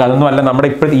 നമുക്ക് അതൊന്നും അല്ല, നമ്മുടെ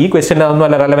ഇപ്പോഴത്തെ ഈ ക്വസ്റ്റ്യനിൽ അതൊന്നും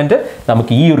അല്ല റെലവൻറ്റ്.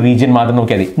 നമുക്ക് ഈ ഒരു റീജിയൻ മാത്രം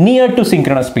നോക്കിയാൽ മതി. Near to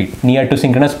synchronous speed, near to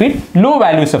synchronous speed, law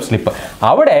values of slip.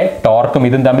 അവിടെ ടോർക്കും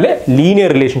ഇതും തമ്മിൽ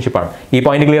ലീനിയർ റിലേഷൻഷിപ്പ് ആണ്. ഈ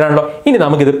പോയിന്റ് ക്ലിയർ ആണല്ലോ? ഇനി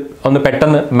നമുക്കിത് ഒന്ന്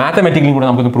പെട്ടെന്ന് മാത്തമാറ്റിക്കലി കൂടെ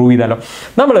നമുക്കൊന്ന് പ്രൂവ് ചെയ്താലോ.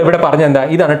 നമ്മൾ ഇവിടെ പറഞ്ഞ എന്താ?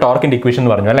 ഇതാണ് ടോർക്കിൻ്റെ ഇക്വേഷൻ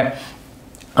എന്ന് പറഞ്ഞു അല്ലേ?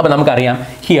 അപ്പോൾ നമുക്കറിയാം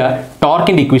ഹിയർ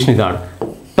ടോർക്കിൻ്റെ ഇക്വേഷൻ ഇതാണ്.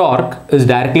 Torque is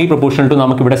directly proportional to,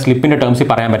 നമുക്ക് ഇവിടെ സ്ലിപ്പിൻ്റെ ടേംസിൽ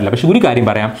പറയാൻ പറ്റില്ല. പക്ഷേ ഒരു കാര്യം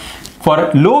പറയാം. For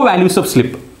low values of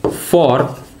slip, for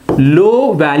low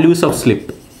values of slip,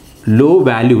 law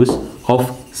values of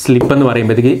slip എന്ന്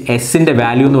പറയുമ്പോഴത്തേക്ക് എസിൻ്റെ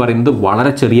വാല്യൂ എന്ന് പറയുന്നത്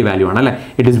വളരെ ചെറിയ വാല്യൂ ആണ് അല്ലേ?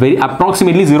 ഇറ്റ് ഇസ് വെരി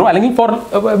അപ്രോക്സിമേറ്റ്ലി 0 അല്ലെങ്കിൽ ഫോർ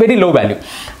വെരി ലോ വാല്യൂ.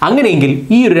 അങ്ങനെയെങ്കിൽ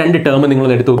ഈ ഒരു രണ്ട് ടേം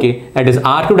നിങ്ങളൊന്ന് എടുത്ത് നോക്കിയേ. That is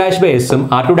R2 dash by എസും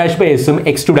R2 ഡാഷ് ബൈ എസും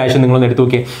X2 ഡാഷും നിങ്ങളൊന്ന് എടുത്ത്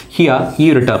നോക്കിയേ. ഹിയർ ഈ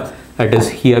ഒരു term, that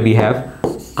is here we have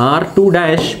R2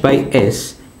 dash by S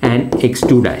and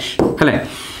X2 dash അല്ലേ?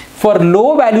 For low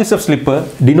values of slip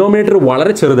denominator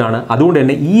വളരെ ചെറുതാണ്. അതുകൊണ്ട്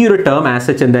തന്നെ ഈ ഒരു ടേം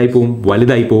ആസച്ച് എന്തായി പോവും?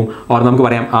 വലുതായി പോവും. ഓർ നമുക്ക്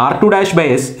പറയാം R2 dash by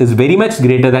S is very much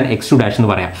greater than X2 dash എന്ന്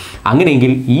പറയാം.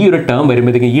 അങ്ങനെയെങ്കിൽ ഈ ഒരു ടേം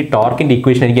വരുമ്പോഴത്തേക്ക് ഈ ടോർക്കിൻ്റെ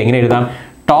ഇക്വേഷൻ എനിക്ക് എങ്ങനെ എഴുതാം?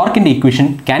 ടോർക്കിൻ്റെ equation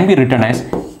can be written as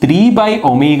 3 by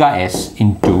omega S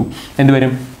into എന്ത്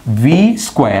വരും? V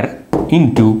square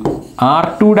into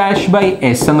R2 dash by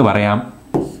S എന്ന് പറയാം.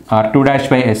 R2 dash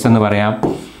by S എന്ന് പറയാം.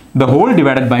 The whole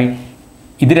divided by,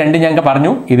 ഇത് രണ്ട് ഞങ്ങൾക്ക്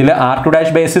പറഞ്ഞു, ഇതിൽ R2 dash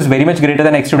by S is very much greater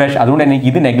than X2 dash. അതുകൊണ്ട് തന്നെ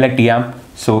ഇത് നെഗ്ലക്ട് ചെയ്യാം.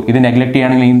 സോ ഇത് നെഗ്ലക്ട്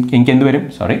ചെയ്യുകയാണെങ്കിൽ എനിക്ക് എന്ത് വരും?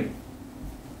 സോറി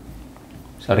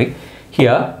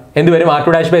ഹിയർ എന്ത് വരും?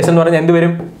 R2 dash by S എന്ന് പറഞ്ഞാൽ എന്ത്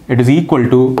വരും? It is equal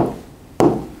to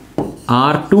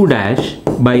R2 dash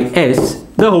by S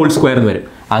the whole square എന്ന് വരും.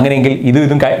 അങ്ങനെയെങ്കിൽ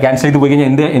ഇതും ക്യാൻസൽ ചെയ്ത് പോയി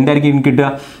കഴിഞ്ഞാൽ എന്തായിരിക്കും കിട്ടുക?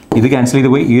 ഇത് ക്യാൻസൽ ചെയ്ത്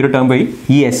പോയി ഈ ഒരു ടേം പോയി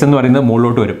ഈ എസ് എന്ന് പറയുന്നത്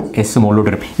മുകളിലോട്ട് വരും. എസ് മുകളിലോട്ട്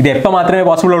വരും. ഇത് എപ്പോൾ മാത്രമേ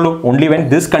പോസിബിൾ ഉള്ളൂ? Only when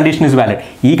this condition is valid.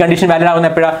 ഈ കണ്ടീഷൻ വാലിഡ് ആവുന്ന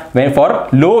എപ്പോഴാണ്? For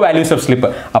low values of slip.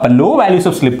 അപ്പം ലോ വാല്യൂസ്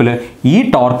ഓഫ് സ്ലിപ്പിൽ ഈ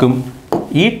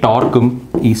ടോർക്കും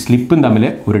ഈ സ്ലിപ്പും തമ്മിൽ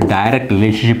ഒരു ഡയറക്റ്റ്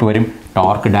റിലേഷൻഷിപ്പ് വരും.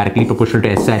 Torque directly proportional to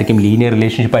S ആയിരിക്കും. ലീനിയർ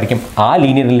റിലേഷൻഷിപ്പ് ആയിരിക്കും. ആ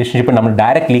ലീനിയർ റിലേഷൻഷിപ്പ് നമ്മൾ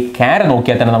ഡയറക്ട്ലി ക്യാര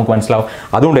നോക്കിയാൽ തന്നെ നമുക്ക് മനസ്സിലാവും.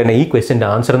 അതുകൊണ്ട് തന്നെ ഈ ക്വസ്റ്റ്യൻ്റെ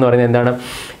ആൻസർ എന്ന് പറയുന്നത് എന്താണ്?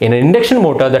 In induction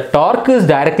motor the torque is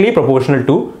directly proportional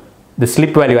to the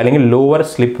slip value അല്ലെങ്കിൽ lower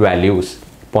slip values.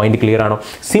 Point clear ആണോ?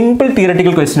 സിമ്പിൾ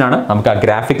തിയററ്റിക്കൽ ക്വസ്റ്റ്യൻ ആണ്. നമുക്ക് ആ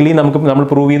ഗ്രാഫിക്കലി നമ്മൾ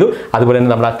പ്രൂവ് ചെയ്തു. അതുപോലെ തന്നെ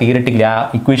നമ്മൾ ആ തിയററ്റിക്കൽ ആ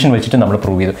ഇക്വേഷൻ വെച്ചിട്ട് നമ്മൾ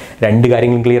പ്രൂവ് ചെയ്തു. രണ്ട്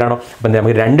കാര്യങ്ങളും ക്ലിയർ ആണോ? അപ്പം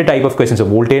നമുക്ക് രണ്ട് ടൈപ്പ് ഓഫ് ക്വസ്റ്റ്യൻസ്.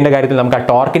 വോൾട്ടേജിൻ്റെ കാര്യത്തിൽ നമുക്ക് ആ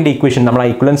ടോർക്കിൻ്റെ ഇക്വേഷൻ, നമ്മൾ ആ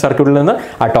ഇക്വലൻസ് സർക്യൂട്ടിൽ നിന്ന്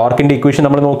ആ ടോർക്കിൻ്റെ ഇക്വേഷൻ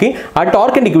നമ്മൾ നോക്കി. ആ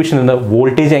ടോർക്കിൻ്റെ ഇക്വേഷനിൽ നിന്ന്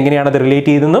വോൾട്ടേജ് എങ്ങനെയാണ് അത് റിലേറ്റ്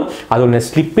ചെയ്തതെന്നും അതുപോലെ തന്നെ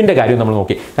സ്ലിപ്പിൻ്റെ കാര്യം നമ്മൾ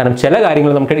നോക്കി. കാരണം ചില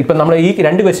കാര്യങ്ങൾ നമുക്ക് ഇപ്പം നമ്മൾ ഈ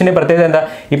രണ്ട് ക്വസ്റ്റിൻ്റെ പ്രത്യേകത എന്താ?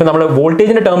 ഇപ്പം നമ്മൾ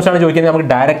വോൾട്ടേജിൻ്റെ ടേംസ് ആണ് ചോദിക്കുന്നത്, നമുക്ക്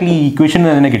ഡയറക്ട്ലി ഈ ഇക്വേഷൻ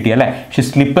തന്നെ കിട്ടി അല്ലേ? പക്ഷേ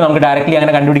സ്ലിപ്പ് നമുക്ക് ഡയറക്ട്ലി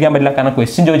അങ്ങനെ കണ്ടുപിടിക്കാൻ പറ്റില്ല. കാരണം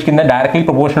ക്വസ്റ്റ്യൻ ചോദിക്കുന്നത് ഡയറക്ട്ലി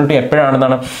പ്രൊപ്പോർഷണൽ ടു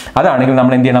എപ്പോഴാണെന്നാണ്. അതാണെങ്കിൽ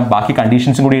നമ്മൾ എന്ത് ചെയ്യണം? ബാക്കി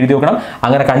കണ്ടീഷൻസും കൂടി എഴുതി വെക്കണം.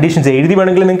 അങ്ങനെ കണ്ടീഷൻസ് എഴുതി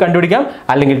വേണമെങ്കിൽ നിങ്ങൾക്ക് കണ്ടുപിടിക്കാം.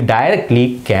 അല്ലെങ്കിൽ ഡയറക്ട്ലി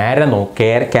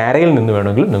ക്യാരയിൽ നിന്ന്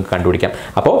വേണമെങ്കിൽ നിങ്ങൾക്ക് കണ്ടുപിടിക്കാം.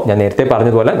 അപ്പോൾ ഞാൻ നേരത്തെ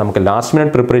പറഞ്ഞതുപോലെ നമുക്ക് ലാസ്റ്റ്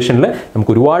മിനിറ്റ് പ്രിപ്പറേഷനിൽ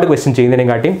നമുക്ക് ഒരുപാട് ക്വസ്റ്റ്യൻ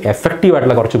ചെയ്യുന്നതിനെക്കാട്ടിയും എഫക്റ്റീവ്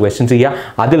ആയിട്ടുള്ള കുറച്ച് ക്വസ്റ്റ്യൻസ് ചെയ്യുക.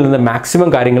 അതിൽ നിന്ന്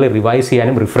മാക്സിമം കാര്യങ്ങൾ റിവൈസ്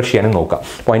ചെയ്യാനും റിഫ്രഷ് ചെയ്യാനും നോക്കാം.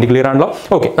 പോയിന്റ് ക്ലിയർ ആണല്ലോ?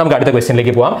 ഓക്കെ, നമുക്ക് അടുത്ത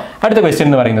ക്വസ്റ്റ്യനിലേക്ക് പോകാം. അടുത്ത ക്വസ്റ്റ്യൻ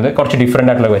എന്ന് പറയുന്നത് കുറച്ച്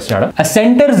ഡിഫറെന്റ് ആയിട്ടുള്ള ക്വസ്റ്റ്യൻ ആണ്. A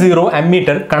centre zero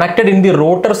ammeter connected in the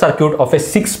rotor circuit of A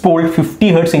 6 pole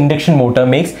 50 Hz induction motor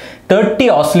makes 30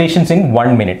 oscillations in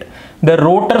 1 minute. the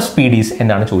rotor speed is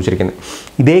എന്നാണ് ചോദിച്ചിരിക്കുന്നത്.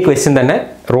 ഇതേ ക്വസ്റ്റ്യൻ തന്നെ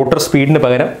റോട്ടർ സ്പീഡിന്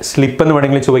പകരം സ്ലിപ്പ് എന്ന്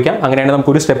വേണമെങ്കിൽ ചോദിക്കാം. അങ്ങനെയാണെങ്കിൽ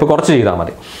നമുക്ക് ഒരു സ്റ്റെപ്പ് കുറച്ച് ചെയ്താൽ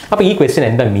മതി. അപ്പോൾ ഈ ക്വസ്റ്റ്യൻ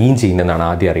എന്താ മീൻ ചെയ്യുന്നതെന്നാണ്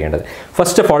ആദ്യം അറിയേണ്ടത്.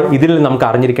 ഫസ്റ്റ് ഓഫ് ഓൾ ഇതിൽ നമുക്ക്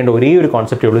അറിഞ്ഞിരിക്കേണ്ട ഒരേ ഒരു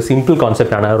കോൺസെപ്റ്റേ ഉള്ളൂ, സിമ്പിൾ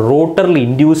കോൺസെപ്റ്റാണ്. റോട്ടറിൽ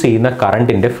ഇൻഡ്യൂസ് ചെയ്യുന്ന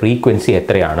കറണ്ടിൻ്റെ ഫ്രീക്വൻസി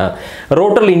എത്രയാണ്?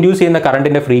 റോട്ടറിൽ ഇൻഡ്യൂസ് ചെയ്യുന്ന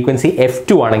കറണ്ടിൻ്റെ ഫ്രീക്വൻസി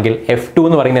F2 ആണെങ്കിൽ F2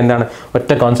 എന്ന് പറയുന്നത് എന്താണ്?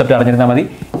 ഒറ്റ കോൺസെപ്റ്റ് അറിഞ്ഞിരുന്നാൽ മതി.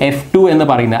 F2 എന്ന്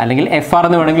പറയുന്നത്, അല്ലെങ്കിൽ FR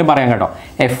എന്ന് വേണമെങ്കിലും പറയാം കേട്ടോ.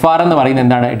 FR എന്ന് പറയുന്നത്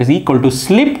എന്താണ്? It is equal to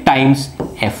slip times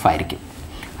F ആയിരിക്കും.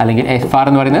 അല്ലെങ്കിൽ FR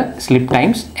എന്ന് പറയുന്നത് സ്ലിപ്പ്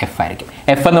ടൈംസ് F ആയിരിക്കും.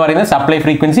 F എന്ന് പറയുന്നത് സപ്ലൈ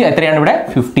ഫ്രീക്വൻസി എത്രയാണ് ഇവിടെ?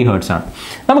 50 ഹെർട്സ് ആണ്.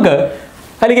 നമുക്ക്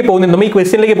അതിലേക്ക് പോകുന്നത്, നമ്മൾ ഈ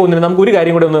ക്വസ്റ്റ്യനിലേക്ക് പോകുന്നത് നമുക്ക് ഒരു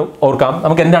കാര്യം കൂടെ ഒന്ന് ഓർക്കാം.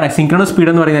 നമുക്ക് എന്താണ് സിങ്ക്രണസ്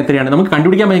സ്പീഡ് എന്ന് പറയുന്നത് എത്രയാണ്? നമുക്ക്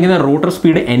കണ്ടുപിടിക്കാൻ പറ്റുന്ന റോട്ടർ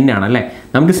സ്പീഡ് N ആണ് അല്ലേ?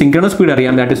 നമുക്ക് സിങ്ക്രണസ് സ്പീഡ്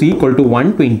അറിയാം, that is equal to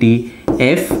 120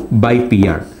 F/P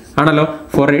ആണ്. ആണല്ലോ.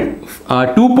 ഫോർ എ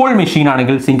 2-pole മെഷീൻ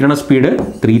ആണെങ്കിൽ സിങ്ക്രണസ് സ്പീഡ്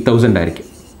 3000 ആയിരിക്കും.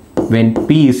 When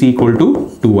P is equal to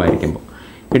 2 ആയിരിക്കുമ്പോൾ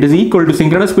it is equal to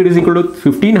synchronous speed is equal to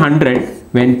 1500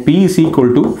 when P is equal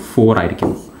to 4 ആയിരിക്കും.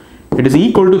 It is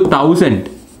equal to 1000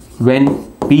 when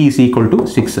P is equal to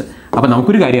 6. അപ്പോൾ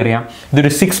നമുക്കൊരു കാര്യം അറിയാം,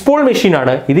 ഇതൊരു 6-pole machine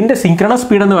ആണ്. ഇതിൻ്റെ സിങ്ക്രണസ്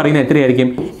സ്പീഡ് എന്ന് പറയുന്നത് എത്രയായിരിക്കും?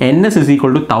 NS is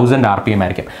equal to 1000 RPM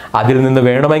ആയിരിക്കും. അതിൽ നിന്ന്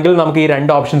വേണമെങ്കിൽ നമുക്ക് ഈ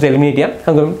രണ്ട് ഓപ്ഷൻസ് എലിമിനേറ്റ് ചെയ്യാം.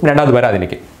 നമുക്ക് രണ്ടാമത് വരാം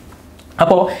അതിലേക്ക്.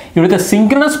 അപ്പോൾ ഇവിടുത്തെ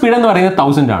സിങ്ക്രണസ് സ്പീഡ് എന്ന് പറയുന്നത്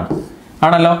 1000 ആണ്.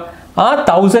 ആണല്ലോ. ആ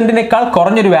 1000-നേക്കാൾ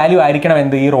കുറഞ്ഞൊരു വാല്യൂ ആയിരിക്കണം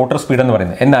എന്ത് ഈ റോട്ടർ സ്പീഡ് എന്ന്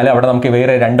പറയുന്നത്. എന്നാൽ അവിടെ നമുക്ക്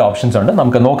വേറെ രണ്ട് ഓപ്ഷൻസ് ഉണ്ട്,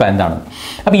 നമുക്ക് നോക്കാം എന്താണ്.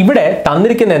 അപ്പോൾ ഇവിടെ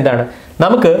തന്നിരിക്കുന്നത് എന്താണ്?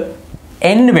 നമുക്ക്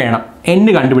N വേണം, N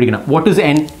കണ്ടുപിടിക്കണം. What is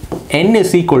N? N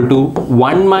is equal to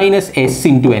 1 minus S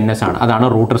into NS ആണ്. അതാണ്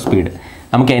റോട്ടർ സ്പീഡ്.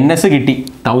 നമുക്ക് NS കിട്ടി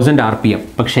 1000 RPM,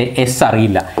 പക്ഷേ S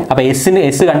അറിയില്ല. അപ്പോൾ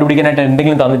S കണ്ടുപിടിക്കാനായിട്ട്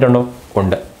എന്തെങ്കിലും തന്നിട്ടുണ്ടോ?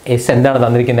 ഉണ്ട്. S എന്താണ്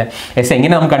തന്നിരിക്കുന്നത്? S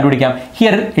എങ്ങനെ നമുക്ക് കണ്ടുപിടിക്കാം?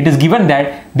 Here it is given that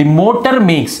the motor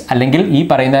makes, അല്ലെങ്കിൽ ഈ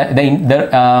പറയുന്ന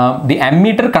the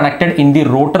ammeter connected in the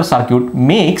rotor circuit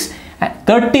makes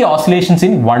 30 oscillations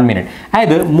in 1 minute.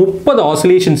 അതായത് 30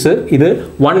 ഓസിലേഷൻസ് ഇത്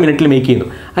 1 മിനിറ്റിൽ മേക്ക് ചെയ്യുന്നു.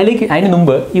 അതിന്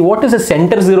മുമ്പ് ഈ what is A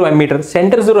centre zero ammeter?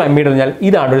 Centre zero ammeter എന്ന് പറഞ്ഞാൽ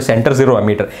ഇതാണ് ഒരു സെൻറ്റർ സീറോ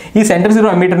അമ്മീറ്റർ. ഈ സെൻറ്റർ സീറോ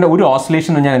അമ്മീറ്ററിൻ്റെ ഒരു ഓസിലേഷൻ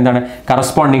എന്ന് പറഞ്ഞാൽ എന്താണ്?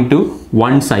 കറസ്പോണ്ടിങ് ടു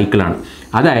 1 സൈക്കിളാണ്.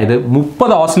 അതായത്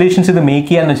 30 ഓസിലേഷൻസ് ഇത് മേക്ക്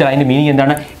ചെയ്യുക എന്ന് വെച്ചാൽ അതിൻ്റെ മീനിങ്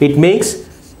എന്താണ്? It makes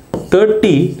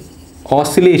 30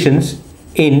 oscillations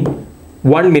in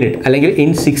 1 minute അല്ലെങ്കിൽ in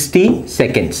 60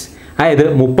 seconds. അതായത്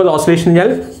 30 ഓസിലേഷൻ കഴിഞ്ഞാൽ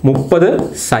 30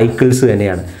 സൈക്കിൾസ്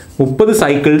തന്നെയാണ്. 30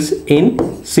 സൈക്കിൾസ് ഇൻ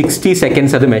 60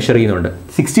 സെക്കൻഡ്സ് അത് മെഷർ ചെയ്യുന്നുണ്ട്.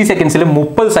 60 സെക്കൻഡ്സിൽ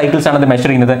 30 സൈക്കിൾസ് ആണ് അത് മെഷർ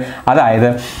ചെയ്യുന്നത്. അതായത്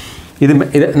ഇത്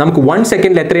നമുക്ക് 1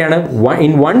 സെക്കൻഡിൽ എത്രയാണ്?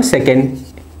 ഇൻ 1 സെക്കൻഡ്,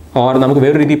 ഓർ നമുക്ക്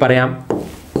വേറൊരു രീതി പറയാം,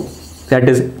 that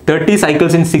is 30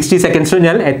 cycles in 60 seconds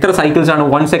കഴിഞ്ഞാൽ എത്ര സൈക്കിൾസ് ആണ്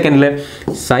 1 സെക്കൻഡിൽ?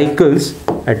 Cycles,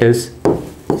 that is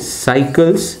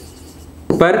cycles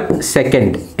per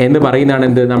second എന്ന് പറയുന്നതാണ്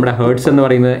എന്ത്? നമ്മുടെ ഹേർട്സ് എന്ന്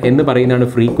പറയുന്നതാണ്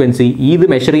ഫ്രീക്വൻസി. ഇത്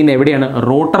മെഷർ ചെയ്യുന്ന എവിടെയാണ്?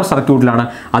 റോട്ടർ സർക്യൂട്ടിലാണ്.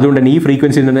 അതുകൊണ്ട് തന്നെ ഈ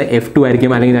ഫ്രീക്വൻസിയിൽ നിന്ന് F2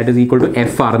 ആയിരിക്കും, അല്ലെങ്കിൽ that is equal to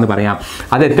FR എന്ന് പറയാം.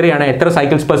 അത് എത്രയാണ്? എത്ര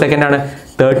സൈക്കിൾസ് പെർ സെക്കൻഡ് ആണ്?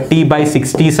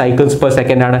 30/60 സൈക്കിൾസ് പെർ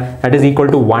സെക്കൻഡ് ആണ്. That is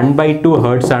equal to 1/2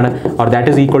 hertz ആണ്, or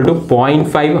that is equal to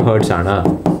 0.5 hertz ആണ്.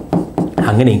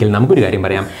 അങ്ങനെയെങ്കിൽ നമുക്കൊരു കാര്യം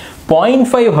പറയാം,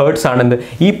 0.5 ഹേർട്സ് ആണെന്ത്?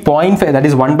 ഈ 0.5 ദാറ്റ്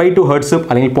ഈസ് 1/2 ഹേർട്സ്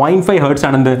അല്ലെങ്കിൽ 0.5 ഹേർട്സ്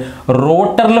ആണെന്ത്?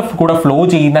 റോട്ടറിൽ കൂടെ ഫ്ലോ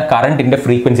ചെയ്യുന്ന കറണ്ടിൻ്റെ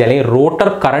ഫ്രീക്വൻസി, അല്ലെങ്കിൽ റോട്ടർ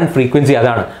കറണ്ട് ഫ്രീക്വൻസി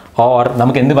അതാണ്. ഓർ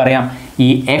നമുക്ക് എന്ത് പറയാം? ഈ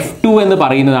F2 എന്ന്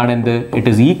പറയുന്നതാണ് എന്ത്?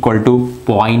 ഇറ്റ് ഈസ് ഈക്വൽ ടു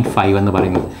 0.5 എന്ന്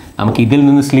പറയുന്നത്. നമുക്ക് ഇതിൽ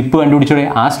നിന്ന് സ്ലിപ്പ് കണ്ടുപിടിച്ചോടെ.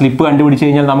 ആ സ്ലിപ്പ് കണ്ടുപിടിച്ച്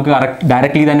കഴിഞ്ഞാൽ നമുക്ക്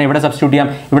ഡയറക്റ്റ്ലി തന്നെ ഇവിടെ സബ്സ്റ്റിറ്റ്യൂട്ട്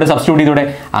ചെയ്യാം. ഇവിടെ സബ്സ്റ്റിറ്റ്യൂട്ട് ചെയ്തോടെ.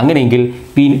 അങ്ങനെയെങ്കിൽ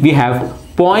we have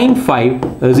 0.5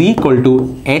 is equal to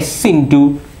S into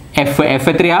F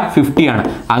എത്രയാ? 50 ആണ്.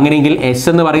 അങ്ങനെയെങ്കിൽ S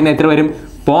എന്ന് പറയുന്നത് എത്ര വരും?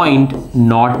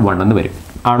 0.01 എന്ന് വരും.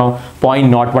 ആണോ?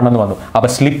 0.01 എന്ന് വന്നു. അപ്പോൾ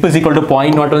സ്ലിപ്പ് ഇസ് ഈക്വൽ ടു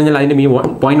 0.01 പറഞ്ഞാൽ അതിൻ്റെ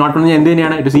 0.01 പറഞ്ഞാൽ എന്ത്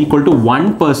തന്നെയാണ്? It is equal to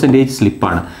 1%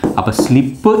 സ്ലിപ്പാണ്. അപ്പോൾ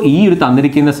സ്ലിപ്പ് ഈ ഒരു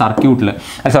തന്നിരിക്കുന്ന സർക്യൂട്ടിൽ,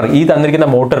 ഈ തന്നിരിക്കുന്ന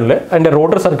മോട്ടറിൽ, അതിൻ്റെ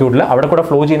റോട്ടർ സർക്യൂട്ടിൽ അവിടെ കൂടെ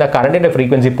ഫ്ലോ ചെയ്യുന്ന കറണ്ടിൻ്റെ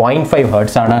ഫ്രീക്വൻസി 0.5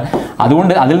 ഹേർട്സ് ആണ്.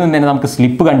 അതുകൊണ്ട് അതിൽ നിന്ന് തന്നെ നമുക്ക്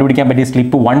സ്ലിപ്പ് കണ്ടുപിടിക്കാൻ പറ്റിയ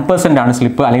സ്ലിപ്പ് 1% ആണ്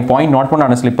സ്ലിപ്പ്, അല്ലെങ്കിൽ 0.01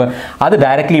 ആണ് സ്ലിപ്പ്. അത്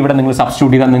ഡയറക്റ്റ്ലി ഇവിടെ നിങ്ങൾ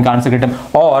സബ്സ്റ്റിറ്റ്യൂട്ട് ചെയ്താൽ നിങ്ങൾക്ക് ആൻസർ കിട്ടും.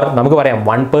 ഓർ നമുക്ക് പറയാം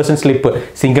 1% സ്ലിപ്പ്,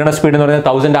 സിങ്ക്രണസ് സ്പീഡ് എന്ന് പറയുന്നത്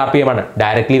 1000 RPM ആണ്.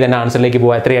 ഡയറക്ട്ലി തന്നെ ആൻസറിലേക്ക്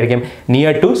പോകുക എത്രയായിരിക്കും?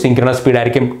 നിയർ ടു സിങ്ക്രണസ് സ്പീഡ് ആയിരിക്കും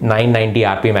 990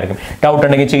 RPM ആയിരിക്കും. ഡൗട്ട്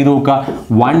ഉണ്ടെങ്കിൽ ചെയ്ത് നോക്കുക.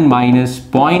 1 മൈനസ്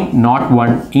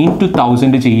 0.01 ഇൻറ്റു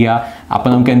 1000 ചെയ്യുക. അപ്പോൾ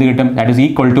നമുക്ക് എന്ത് കിട്ടും? That is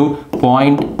equal to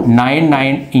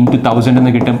 0.99 into 1000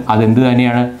 എന്ന് കിട്ടും. അതെന്ത്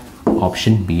തന്നെയാണ്?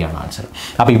 ഓപ്ഷൻ ബി ആണ് ആൻസർ.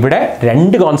 അപ്പോൾ ഇവിടെ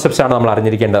രണ്ട് കോൺസെപ്റ്റ്സ് ആണ് നമ്മൾ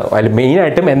അറിഞ്ഞിരിക്കേണ്ടത്. അതിൽ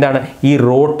മെയിനായിട്ടും എന്താണ്? ഈ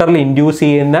റോട്ടറിൽ ഇൻഡ്യൂസ്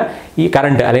ചെയ്യുന്ന ഈ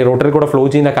കറണ്ട്, അല്ലെങ്കിൽ റോട്ടറിൽ കൂടെ ഫ്ലോ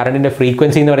ചെയ്യുന്ന കറണ്ടിൻ്റെ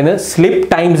ഫ്രീക്വൻസി എന്ന് പറയുന്നത് slip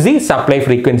times the supply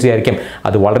frequency ആയിരിക്കും.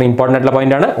 അത് വളരെ ഇമ്പോർട്ടൻ്റ് ആയിട്ടുള്ള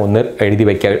പോയിന്റ് ആണ്. ഒന്ന് എഴുതി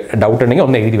വെക്കുക. ഡൗട്ട് ഉണ്ടെങ്കിൽ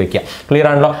ഒന്ന് എഴുതി വെക്കുക. ക്ലിയർ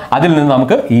ആണല്ലോ? അതിൽ നിന്ന്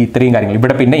നമുക്ക് ഈ ഇത്രയും കാര്യങ്ങൾ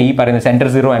ഇവിടെ പിന്നെ ഈ പറയുന്ന സെൻറ്റർ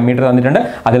സീറോ അമ്മീറ്റർ തന്നിട്ടുണ്ട്.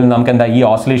 അതിൽ നിന്ന് നമുക്ക് എന്താ ഈ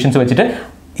ഓസിലേഷൻസ് വെച്ചിട്ട്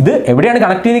ഇത് എവിടെയാണ്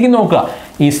കണക്ട് ചെയ്തിരിക്കുന്നത് നോക്കുക.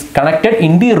 Is connected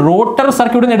in the rotor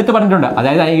circuit എന്ന് എടുത്ത് പറഞ്ഞിട്ടുണ്ട്.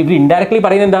 അതായത് ഇവർ ഇൻഡയറക്ട്ലി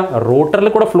പറയുന്നത് എന്താ, റോട്ടറിൽ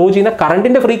കൂടെ ഫ്ലോ ചെയ്യുന്ന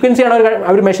കറണ്ടിന്റെ ഫ്രീക്വൻസിയാണ്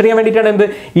അവർ മെഷർ ചെയ്യാൻ വേണ്ടിയിട്ടാണ്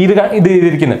ഇത്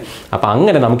ചെയ്തിരിക്കുന്നത്. അപ്പോൾ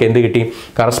അങ്ങനെ നമുക്ക് എന്ത് കിട്ടി,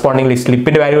 കറസ്പോണ്ടിംഗ്ലി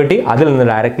സ്ലിപ്പിന്റെ വാല്യൂ കിട്ടി, അതിൽ നിന്ന്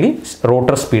ഡയറക്ട്ലി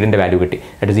റോട്ടർ സ്പീഡിന്റെ വാല്യൂ കിട്ടി.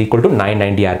 That is equal to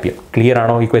 990 RPM. Clear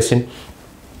ആണോ ഈ ക്വസ്റ്റ്യൻ?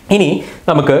 ഇനി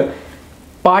നമുക്ക്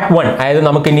പാർട്ട് 1, അതായത്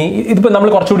നമുക്ക് ഇനി ഇതിപ്പോൾ നമ്മൾ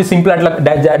കുറച്ചുകൂടി സിമ്പിൾ ആയിട്ടുള്ള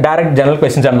ഡയറക്റ്റ് ജനറൽ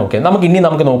ക്വസ്റ്റ്യൻസ് ആണ് നോക്കിയത്.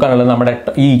 നമുക്ക് നോക്കാനുള്ളത് നമ്മുടെ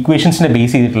ഈ ഇക്വേഷൻസിനെ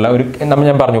ബേസ് ചെയ്തിട്ടുള്ള ഒരു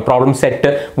ഞാൻ പറഞ്ഞു പ്രോബ്ലം സെറ്റ്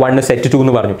 1 സെറ്റ് 2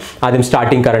 എന്ന് പറഞ്ഞു. ആദ്യം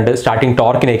സ്റ്റാർട്ടിംഗ് കറണ്ട്, സ്റ്റാർട്ടിംഗ്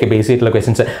ടോർക്കിനെയൊക്കെ ബേസ് ചെയ്തിട്ടുള്ള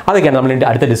ക്വസ്റ്റൻസ് അതൊക്കെയാണ് നമ്മൾ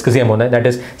അടുത്ത് ഡിസ്കസ് ചെയ്യാൻ പോകുന്നത്. ദാറ്റ്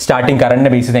ഈസ് സ്റ്റാർട്ടിംഗ്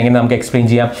കറണ്ടിനെ ബേസ് ചെയ്ത് എങ്ങനെ നമുക്ക് എക്സ്പ്ലെയിൻ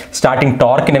ചെയ്യാം, സ്റ്റാർട്ടിംഗ്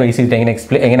ടോർക്കിനെ ബേസ് ചെയ്തിട്ട്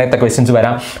എങ്ങനത്തെ ക്വസ്റ്റൻസ്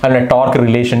വരാം, അതുപോലെ torque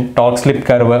relation, torque slip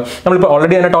curve, നമ്മളിപ്പോൾ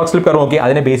ഓൾറെഡി തന്നെ ടോർക്ക് സ്ലിപ്പ് കർവ് നോക്കി,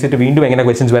 അതിനെ ബേസ് ചെയ്തിട്ട് വീണ്ടും എങ്ങനെ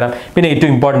ക്വസ്റ്റൻസ് വരാം. പിന്നെ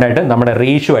ഏറ്റവും ഇമ്പോർട്ടൻ്റ് ആയിട്ട് നമ്മുടെ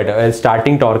റേഷ്യോ ആയിട്ട്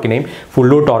സ്റ്റാർട്ടിംഗ് ടോർക്കിനെയും ഫുൾ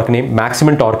ലോഡ് ടോർക്കിനെയും മാക്സിമം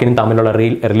ടോർക്കിനും തമ്മിലുള്ള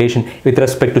relation with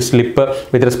respect to slip,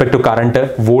 with respect to current,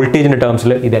 വോൾട്ടേജിന്റെ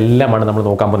ടേംസിൽ ഇതെല്ലാമാണ് നമ്മൾ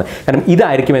നോക്കാൻ പോകുന്നത്. കാരണം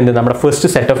ഇതായിരിക്കും നമ്മുടെ first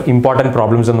set of important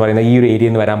problems എന്ന് പറയുന്നത് ഈ ഒരു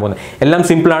ഏരിയയിൽ നിന്ന് വരാൻ പോകുന്നത്. എല്ലാം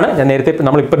സിമ്പിളാണ്. ഞാൻ നേരത്തെ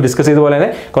നമ്മളിപ്പോൾ ഡിസ്കസ് ചെയ്ത പോലെ തന്നെ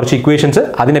കുറച്ച് ഇക്വേഷൻസ്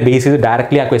അതിനെ ബേസ് ചെയ്ത്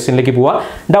ഡയറക്റ്റ്ലി ആ ക്വസ്റ്റ്യനിലേക്ക് പോവുക,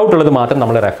 ഡൗട്ട് ഉള്ളത് മാത്രം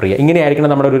നമ്മൾ റെഫർ ചെയ്യുക.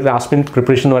 ഇങ്ങനെയായിരിക്കണം നമ്മുടെ ഒരു ലാസ്റ്റ് മിനിറ്റ്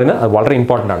പ്രിപ്പറേഷൻ എന്ന് പറയുന്നത്. അത് വളരെ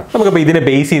ഇമ്പോർട്ടൻ്റ് ആണ്. നമുക്കിപ്പോൾ ഇതിനെ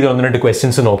ബേസ് ചെയ്ത് 1-2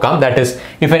 ക്വസ്റ്റ്യൻസ് നോക്കാം. That is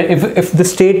if the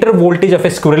stator voltage of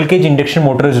a squirrel cage induction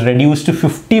motor is reduced to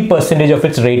 50% of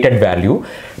its rated value,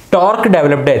 torque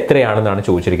developed എത്രയാണെന്നാണ്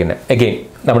ചോദിച്ചിരിക്കുന്നത്. അഗെയിൻ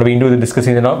നമ്മൾ വീണ്ടും ഇത് ഡിസ്കസ്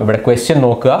ചെയ്യുന്നുണ്ടോ, ഇവിടെ ക്വസ്റ്റ്യൻ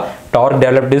നോക്കുക. Torque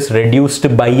developed is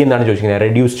reduced by എന്നാണ് ചോദിച്ചിരിക്കുന്നത്,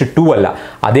 റെഡ്യൂസ്ഡ് ടു അല്ല.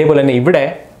 അതേപോലെ തന്നെ ഇവിടെ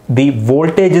the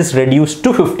voltage is reduced to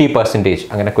 50%.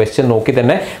 അങ്ങനെ ക്വസ്റ്റ്യൻ നോക്കി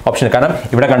തന്നെ ഓപ്ഷൻ, കാരണം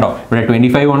ഇവിടെ കണ്ടോ, ഇവിടെ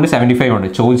 25 ഉണ്ട്, 75 ഉണ്ട്.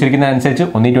 ചോദിച്ചിരിക്കുന്ന അനുസരിച്ച്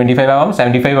ഒന്നി 25 ആവാം,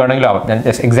 75 വേണമെങ്കിലും ആവാം. ഞാൻ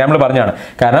എക്സാമ്പിൾ പറഞ്ഞാണ്.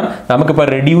 കാരണം നമുക്കിപ്പോൾ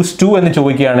റെഡ്യൂസ് ടു എന്ന്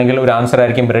ചോദിക്കുകയാണെങ്കിൽ ഒരു ആൻസർ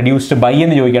ആയിരിക്കും, റെഡ്യൂസ്ഡ് ബൈ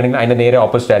എന്ന് ചോദിക്കുകയാണെങ്കിൽ അതിൻ്റെ നേരെ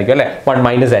ഓപ്പോസിറ്റ് ആയിരിക്കും അല്ലേ, 1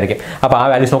 മൈനസ് ആയിരിക്കും. അപ്പോൾ ആ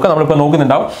വാല്യൂസ് നോക്കാം, നമ്മളിപ്പോൾ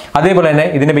നോക്കുന്നുണ്ടാവും. അതേപോലെ തന്നെ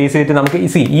ഇതിനെ ബേസ് ചെയ്തിട്ട് നമുക്ക്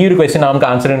ഈ ഒരു ക്വസ്റ്റ്യൻ നമുക്ക്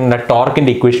ആൻസർ ചെയ്യുന്ന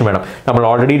ടോർക്കിൻ്റെ ഇക്വേഷൻ വേണം. നമ്മൾ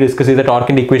ഓൾറെഡി ഡിസ്കസ് ചെയ്ത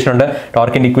ടോർക്കിൻ്റെ ഇക്വേഷൻ ഉണ്ട്.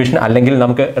 ടോർക്കിൻ്റെ ഇക്വേഷൻ അല്ലെങ്കിൽ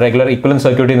നമുക്ക് റെഗുലർ ഇക്വലന്റ്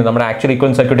സർക്യൂട്ടിൽ നിന്ന്, നമ്മുടെ ആക്ച്വൽ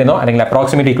ഇക്വലന്റ് സർക്യൂട്ടിൽ നിന്നോ അല്ലെങ്കിൽ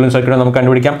അപ്രോക്സിമേറ്റ് ഇക്വലന്റ് സർക്യൂട്ട് നമുക്ക്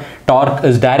കണ്ടുപിടിക്കാം. Torque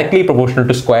is directly proportional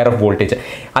to square of voltage.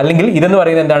 അല്ലെങ്കിൽ ഇതെന്ന്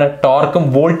പറയുന്നത് എന്താണ്, ടോർക്കും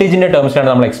വോൾട്ടേജിന്റെ ടേംസിലാണ്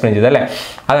നമ്മൾ എക്സ്പ്ലെയിൻ ചെയ്തത് അല്ലേ.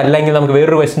 അതല്ലെങ്കിൽ നമുക്ക്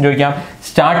വേറൊരു ക്വസ്റ്റ്യൻ ചോദിക്കാം,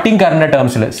 സ്റ്റാർട്ടിംഗ് കറന്റ്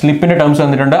ടേംസിൽ സ്ലിപ്പിന്റെ ടേംസ്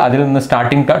വന്നിട്ടുണ്ട്, അതിൽ നിന്ന്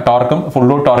സ്റ്റാർട്ടിംഗ് ടോർക്കും ഫുൾ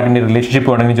ലോഡ് ടോർക്കിന്റെ റിലേഷൻഷിപ്പ്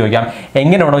വേണമെങ്കിൽ ചോദിക്കാം,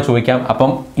 എങ്ങനെ വേണോ ചോദിക്കാം.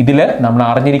 അപ്പം ഇതിൽ നമ്മൾ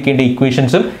അറിഞ്ഞിരിക്കേണ്ട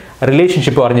ഇക്വേഷൻസും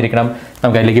റിലേഷൻഷിപ്പും അറിഞ്ഞിരിക്കണം.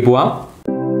 നമുക്ക് അതിലേക്ക് പോവാം.